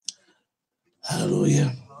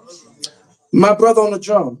 Hallelujah. My brother on the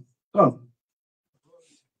drum. Come.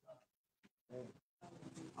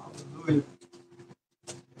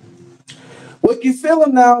 What you're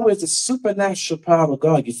feeling now is the supernatural power of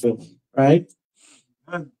God you're feeling, right?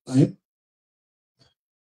 Right?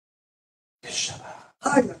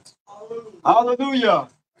 Hallelujah.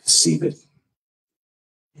 Receive it.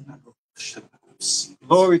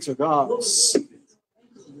 Glory to God. Glory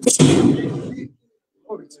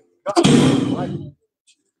to God.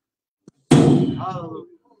 Hallelujah.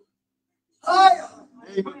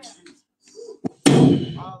 Name of Jesus.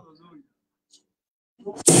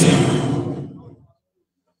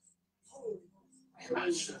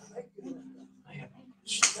 Hallelujah.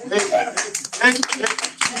 Thank you.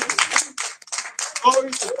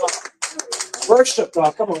 Glory to God. Worship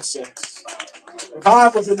God. Come on, saints.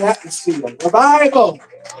 Revival's in the atmosphere. Revival.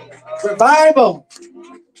 Revival.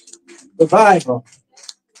 Revival.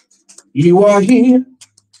 You are here.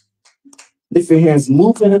 Lift your hands,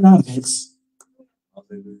 moving in our midst.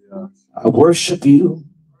 Hallelujah. I worship you.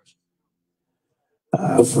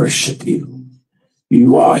 I worship you.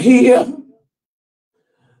 You are here,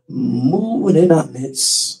 moving in our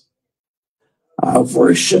midst. I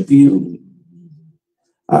worship you.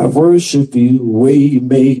 I worship you. Way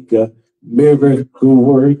maker, miracle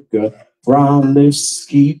worker, promise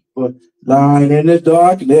keeper, light in the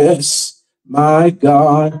darkness. My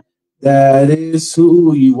God, that is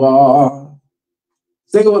who you are.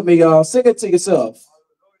 Sing it with me, y'all. Sing it to yourself.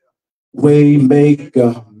 Way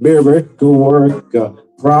maker, miracle worker,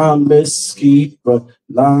 promise keeper,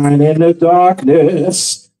 light in the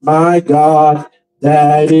darkness. My God,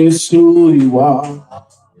 that is who you are.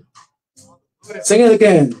 Sing it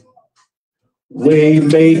again. Way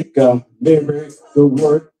maker, miracle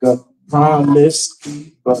worker, promise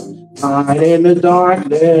keeper, light in the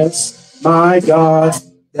darkness. My God,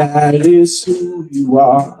 that is who you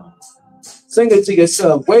are. Sing it to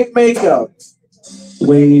yourself. Way maker.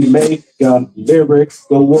 We make a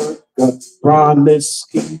miracle worker, promise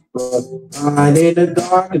keeper, light in the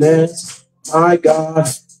darkness. My God,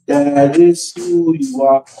 that is who you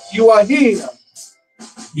are. You are here.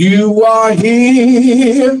 You are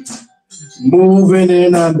here, moving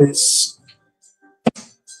in our midst.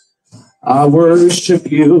 I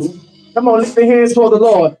worship you. Come on, lift your hands for the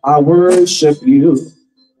Lord. I worship you.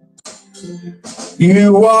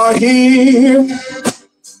 You are here,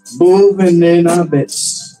 moving in our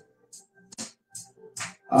midst.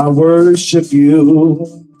 I worship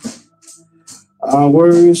you. I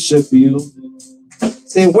worship you.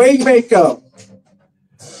 Say, Waymaker.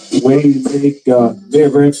 Waymaker,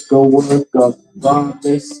 miracle worker,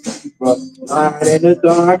 promise keeper, light in the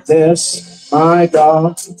darkness. My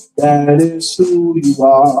God, that is who you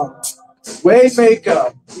are.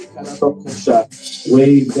 Waymaker,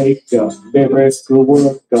 Waymaker, miracle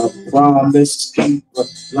worker, promise keeper,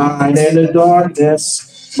 light in the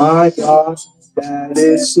darkness. My God, that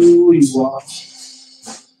is who you are.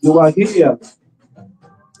 You are here.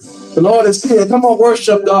 The Lord is here. Come on,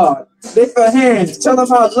 worship God. Lift your hands. Tell him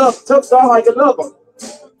how love. Tell God how you love him.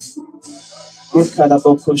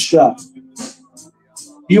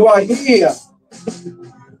 You are here.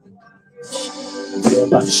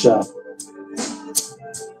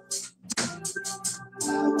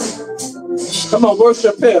 Come on,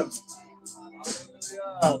 worship him.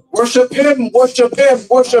 Worship him. Worship him.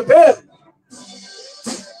 Worship him.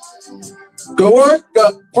 Go work,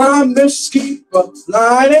 promise keeper,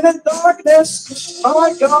 light in the darkness.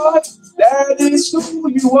 My God, that is who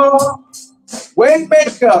you are.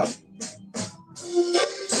 Waymaker.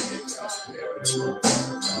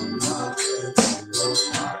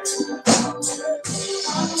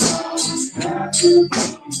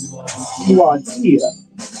 You are here.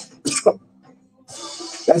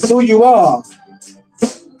 That's who you are.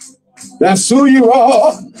 That's who you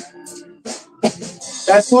are.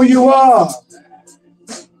 That's who you are.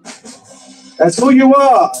 That's who you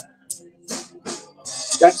are.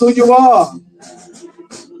 That's who you are.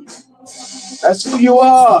 That's who you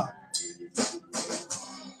are.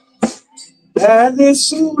 That is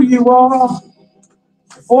who you are.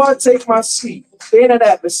 Before I take my seat, stay in that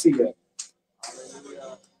atmosphere.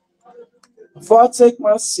 Before I take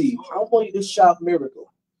my seat, I want you to shout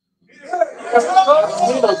miracle.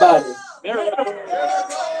 Nobody.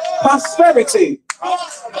 Prosperity.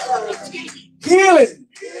 Healing.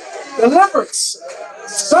 Deliverance.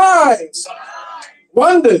 Signs.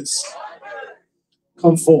 Wonders.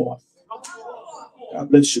 Come forth. God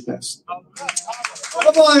bless you, Pastor.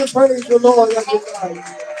 Come on and praise the Lord, everybody.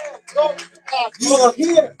 You are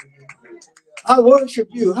here. I worship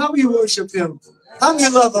you. How we worship him? How we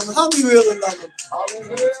love him? How we really love him?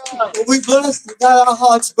 Hallelujah. We bless God, our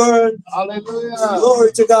hearts burn. Hallelujah.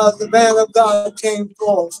 Glory to God. The man of God came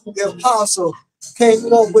forth. The apostle came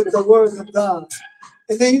forth with the word of God.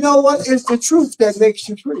 And then you know what? It's the truth that makes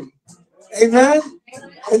you free. Amen.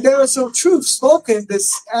 And there are some truth spoken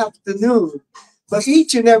this afternoon. But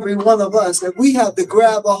each and every one of us, that we have to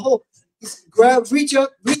grab a hold. Reach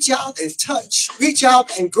out and touch. Reach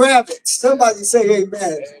out and grab it. Somebody say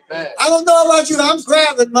amen. Amen. I don't know about you. I'm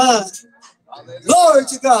grabbing mine. Hallelujah. Glory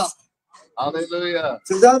to God. Hallelujah.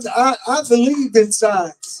 Because I believe in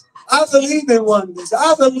signs. I believe in wonders.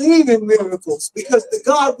 I believe in miracles. Because the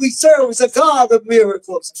God we serve is a God of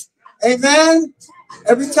miracles. Amen.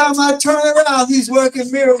 Every time I turn around, he's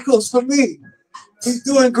working miracles for me. He's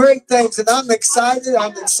doing great things, and I'm excited.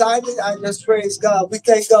 I'm excited. I just praise God. We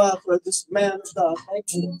thank God for this man of God.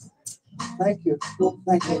 Thank you. Thank you.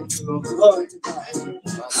 Thank you. Glory to God.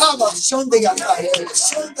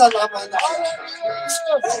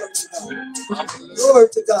 Glory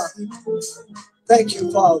to God. Thank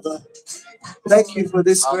you, Father. Thank you for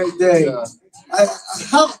this great day.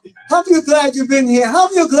 How are you glad you've been here? How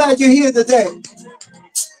are you glad you're here today?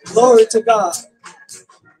 Glory to God.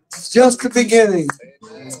 It's just the beginning.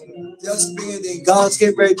 Just the beginning. God's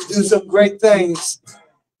getting ready to do some great things.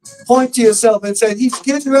 Point to yourself and say, he's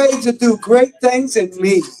getting ready to do great things in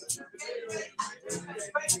me.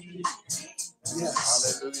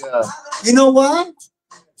 Yes. Hallelujah. You know why?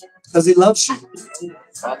 Because he loves you.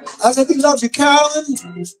 I said he loves you,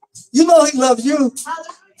 Carolyn. You know he loves you.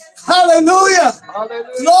 Hallelujah. Hallelujah.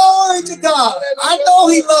 Glory to God. Hallelujah. I know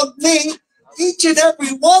he loved me. Each and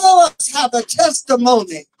every one of us have a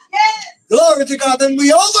testimony. Yes. Glory to God. And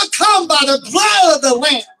we overcome by the blood of the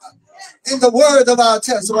Lamb in the word of our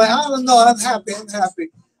testimony. I don't know. I'm happy. I'm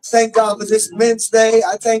happy. Thank God for this Men's Day.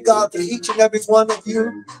 I thank God for each and every one of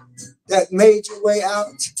you that made your way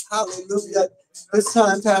out. Hallelujah. This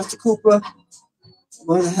time, Pastor Cooper, I'm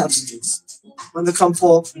going to have I'm going to come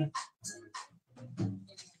forth.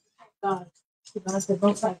 God, God, the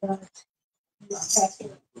most high God,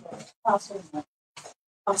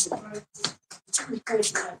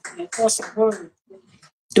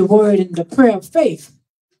 the word and the prayer of faith.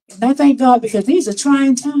 And I thank God because these are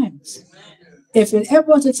trying times. If it ever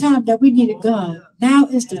was a time that we needed God, now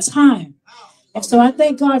is the time. And so I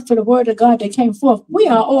thank God for the word of God that came forth. We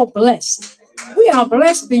are all blessed. We are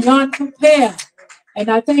blessed beyond compare. And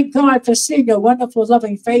I thank God for seeing your wonderful,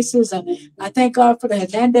 loving faces. And I thank God for the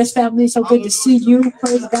Hernandez family. So good to see you.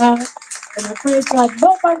 Praise God. And I praise God.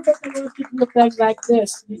 Nobody but the Lord can look like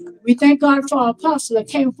this. We thank God for our apostle that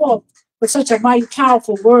came forth with such a mighty,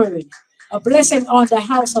 powerful word. A blessing on the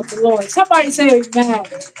house of the Lord. Somebody say amen.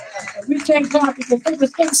 And we thank God because it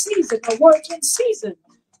was in season, a word in season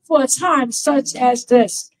for a time such as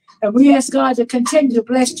this. And we ask God to continue to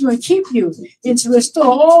bless you and keep you and to restore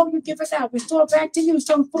all you give us out. Restore back to you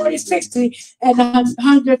some 40, 60, and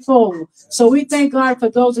 100-fold. So we thank God for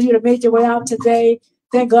those of you that made your way out today.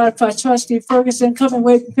 Thank God for Trustee Ferguson coming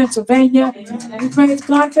away from Pennsylvania. We praise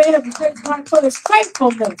God for him. We praise God for his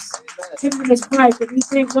faithfulness. Him and his wife. And we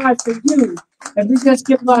thank God for you. And we just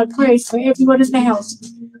give God praise for everyone in the house.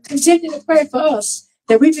 Continue to pray for us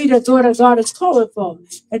that we be the daughter God is calling for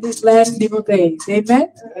in these last evil days.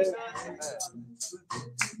 Amen.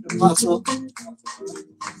 Apostle.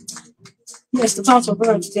 Yes, the Apostle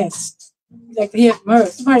Burns, yes. We'd like to hear from her.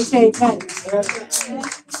 Somebody say amen.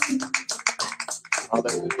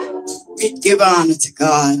 We give honor to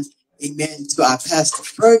God. Amen. To our Pastor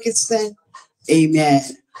Ferguson. Amen.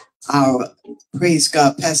 Our, praise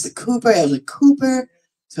God, Pastor Cooper, Elder Cooper,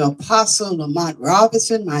 to Apostle Lamont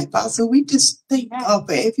Robinson, my apostle. We just thank God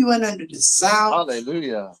for everyone under the sound.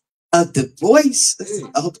 Hallelujah. Of the voice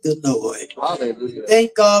of the Lord. Hallelujah.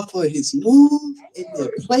 Thank God for his move in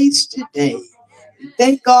their place today.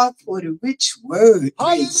 Thank God for the rich word.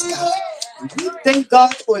 Praise God. We thank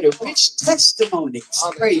God for the rich testimonies.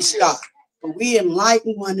 Praise God. For we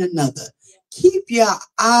enlighten one another. Keep your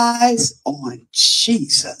eyes on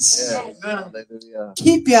Jesus. Hallelujah.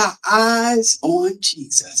 Keep your eyes on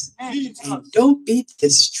Jesus. And don't be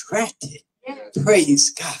distracted. Praise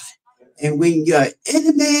God. And when you're in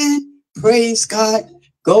a man, praise God,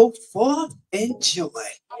 go forth in joy.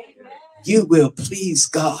 You will please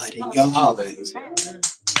God in your heart.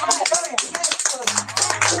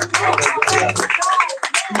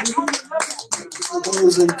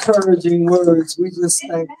 Those encouraging words. We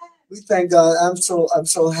thank God. I'm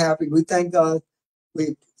so happy. We thank God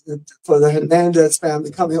for the Hernandez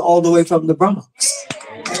family coming all the way from the Bronx.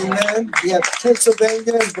 Amen. We have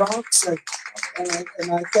Pennsylvania and Bronx, and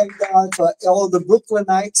I thank God for all the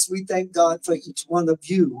Brooklynites. We thank God for each one of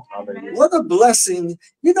you. What a blessing.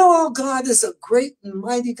 You know, our God is a great and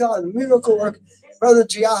mighty God, miracle worker. Brother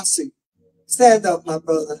Giassi, stand up, my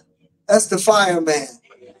brother. That's the fireman.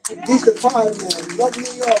 He's the fireman. Love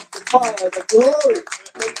New York, the fire, the glory.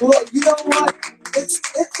 The glory. You know what? It's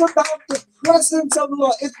about the presence of the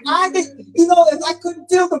Lord. If I couldn't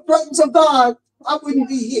feel the presence of God, I wouldn't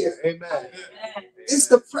be here. Amen.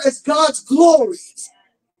 It's God's glory.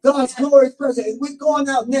 God's glory present. And we're going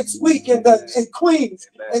out next week in Queens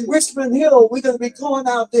and Richmond Hill. We're going to be going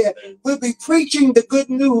out there. We'll be preaching the good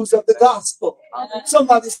news of the gospel.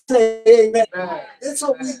 Somebody say amen. That's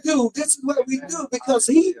what we do. This is what we do because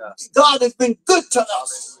God has been good to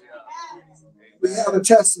us. We have a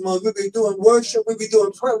testimony. We'll be doing worship. We'll be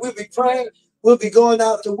doing prayer. We'll be praying. We'll be going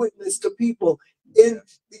out to witness to people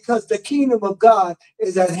because the kingdom of God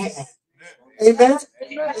is at hand. Amen.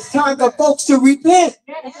 It's time for folks to repent.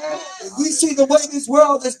 If we see the way this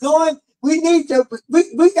world is going, we got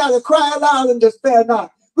to cry aloud and despair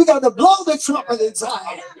not. We got to blow the trumpet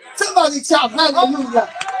inside. Somebody shout hallelujah.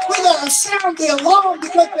 We got to sound the alarm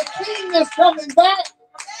because the king is coming back.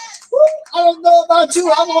 Woo, I don't know about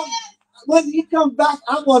you. When he comes back,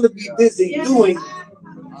 I want to be busy doing.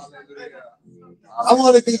 I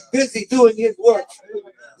want to be busy doing his work,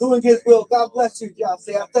 doing his will. God bless you,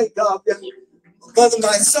 Jossie. I thank God for one of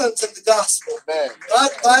my sons in the gospel. My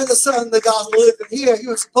other son in the gospel isn't here. He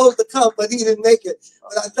was supposed to come, but he didn't make it.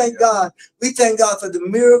 But I thank God. We thank God for the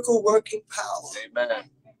miracle working power. Amen.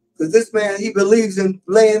 Because this man, he believes in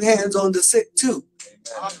laying hands on the sick too.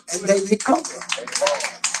 And they recover.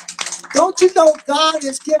 Don't you know God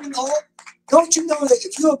is giving all? Don't you know that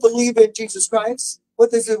if you're a believer in Jesus Christ,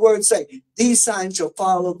 what does the word say? These signs shall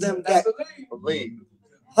follow them that believe.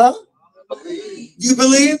 Huh? Believe. You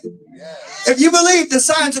believe? Yes. If you believe, the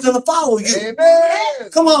signs are going to follow you. Amen.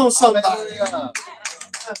 Come on, somebody. Hallelujah.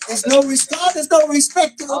 There's no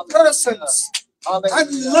respect of persons. I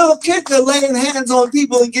mean, little kids are laying hands on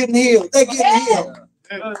people and getting healed. They're getting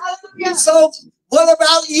healed. So, what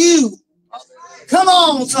about you? Come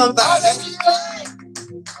on, somebody.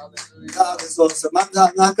 God is awesome.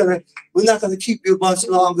 We're not gonna keep you much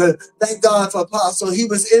longer. Thank God for Apostle. He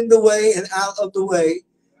was in the way and out of the way.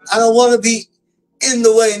 I don't want to be in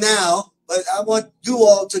the way now, but I want you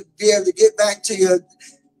all to be able to get back to your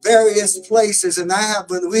various places. And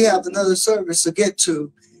we have another service to get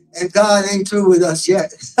to. And God ain't through with us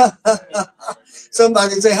yet.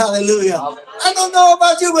 Somebody say hallelujah. I don't know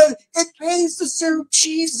about you, but it pays to serve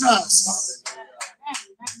Jesus.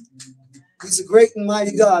 He's a great and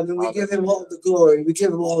mighty God, and we give him all the glory. We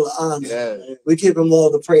give him all the honor. We give him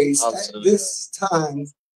all the praise. At this time,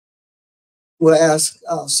 we'll ask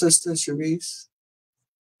our sister Sharice.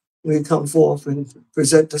 We come forth and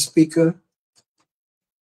present the speaker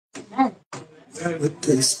with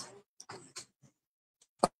this.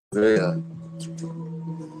 The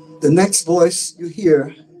next voice you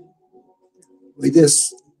hear with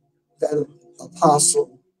this, that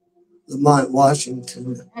apostle, Lamont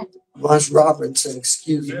Washington, Marsh Robinson,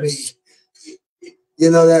 excuse me. You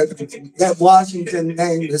know that Washington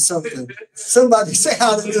name is something. Somebody say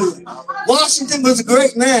hallelujah. Washington was a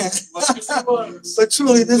great man. But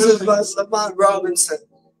truly, this is Lamont Robinson.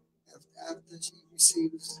 After she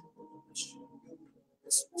receives.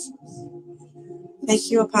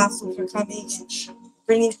 Thank you, Apostle, for coming and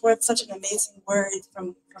bringing forth such an amazing word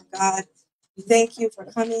from God. We thank you for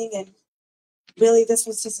coming, and really, this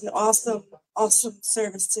was just an awesome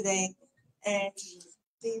service today. And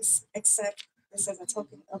please accept this as a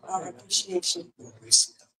token of our appreciation.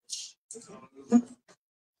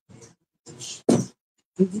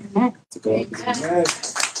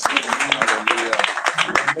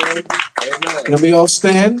 Can we all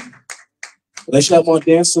stand? Let's have more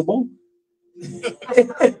danceable.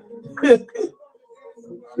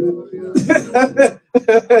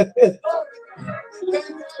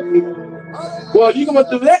 Well, you're gonna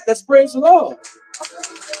do that. Let's praise the Lord.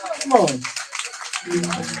 Come on.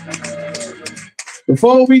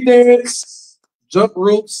 Before we dance, jump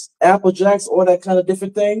ropes, apple jacks, all that kind of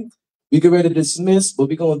different thing, we get ready to dismiss, but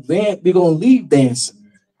we're gonna dance, we're gonna leave dancing.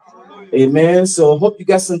 Amen. So hope you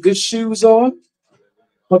got some good shoes on.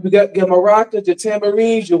 Hope you got your maracas, your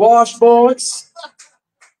tambourines, your washboards.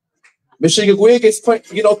 Make sure your wig is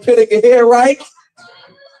pitting your hair right.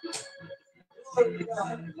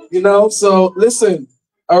 So listen,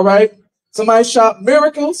 all right. Somebody shout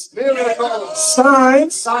miracles,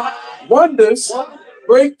 signs, wonders,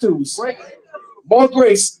 breakthroughs, more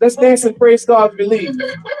grace. Let's dance and praise God, believe.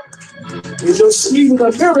 It's your season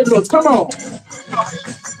of miracles. Come on.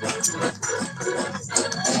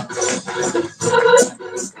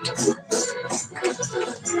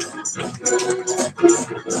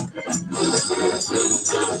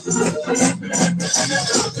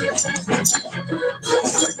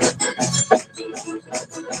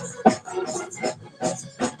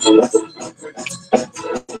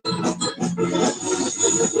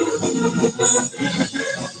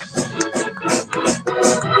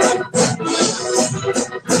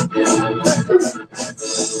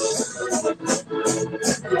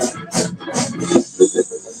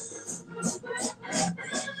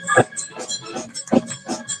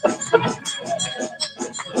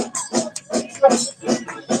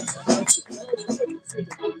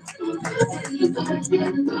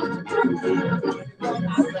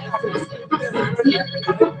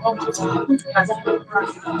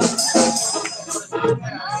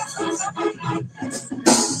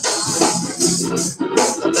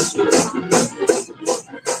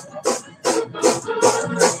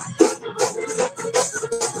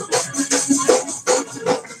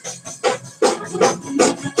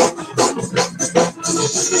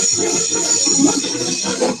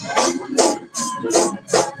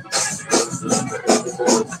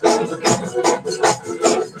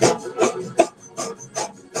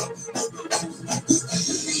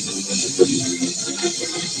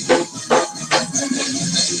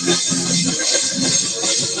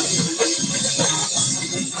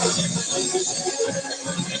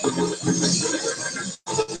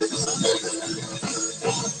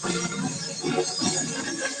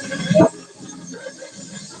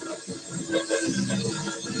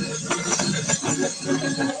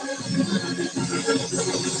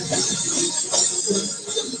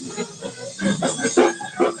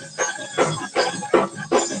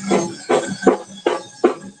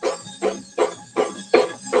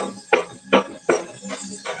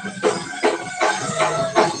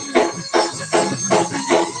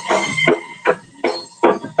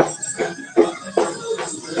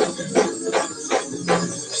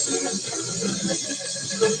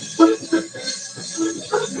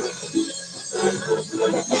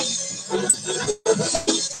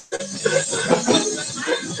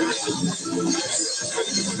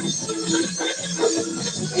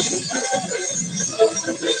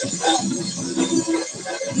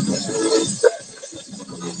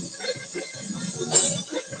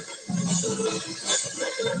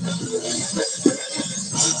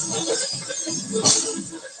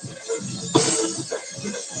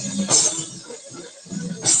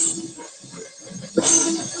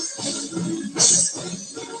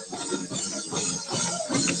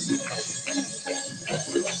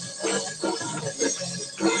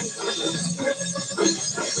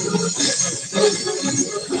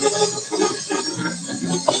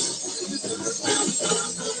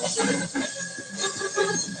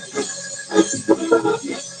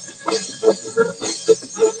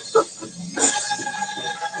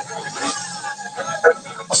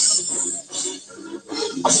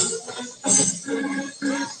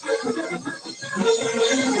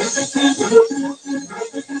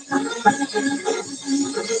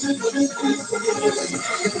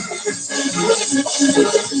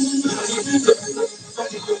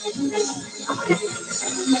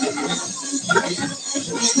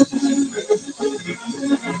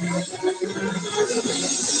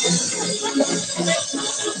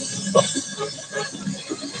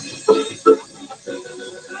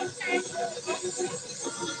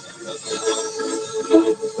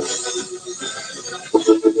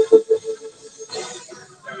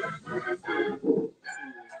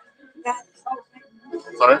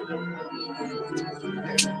 Sorry?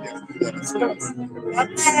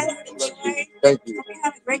 Thank you.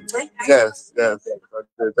 Have a great birthday. Yes, yes.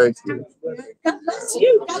 Okay, thank you. God bless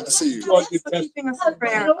you. Good to see you. Thanks for keeping us in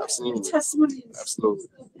prayer. Absolutely. Testimonies. Absolutely.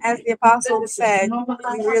 As the apostle said,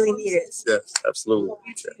 we really need it. Yes, absolutely.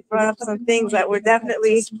 You brought up some things that were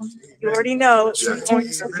definitely, you already know. Yes.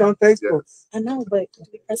 It's on Facebook. I know, but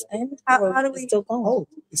press end. How do we still going? Oh,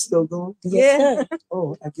 it's still going? Yeah.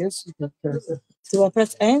 Oh, I guess you can press it. Do I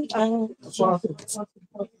press end? How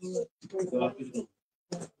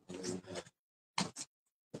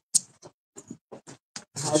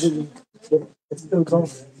do we get it? It's still going?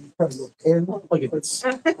 Press end. Look at this.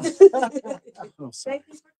 Thank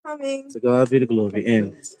you for coming. To God be the glory.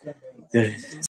 And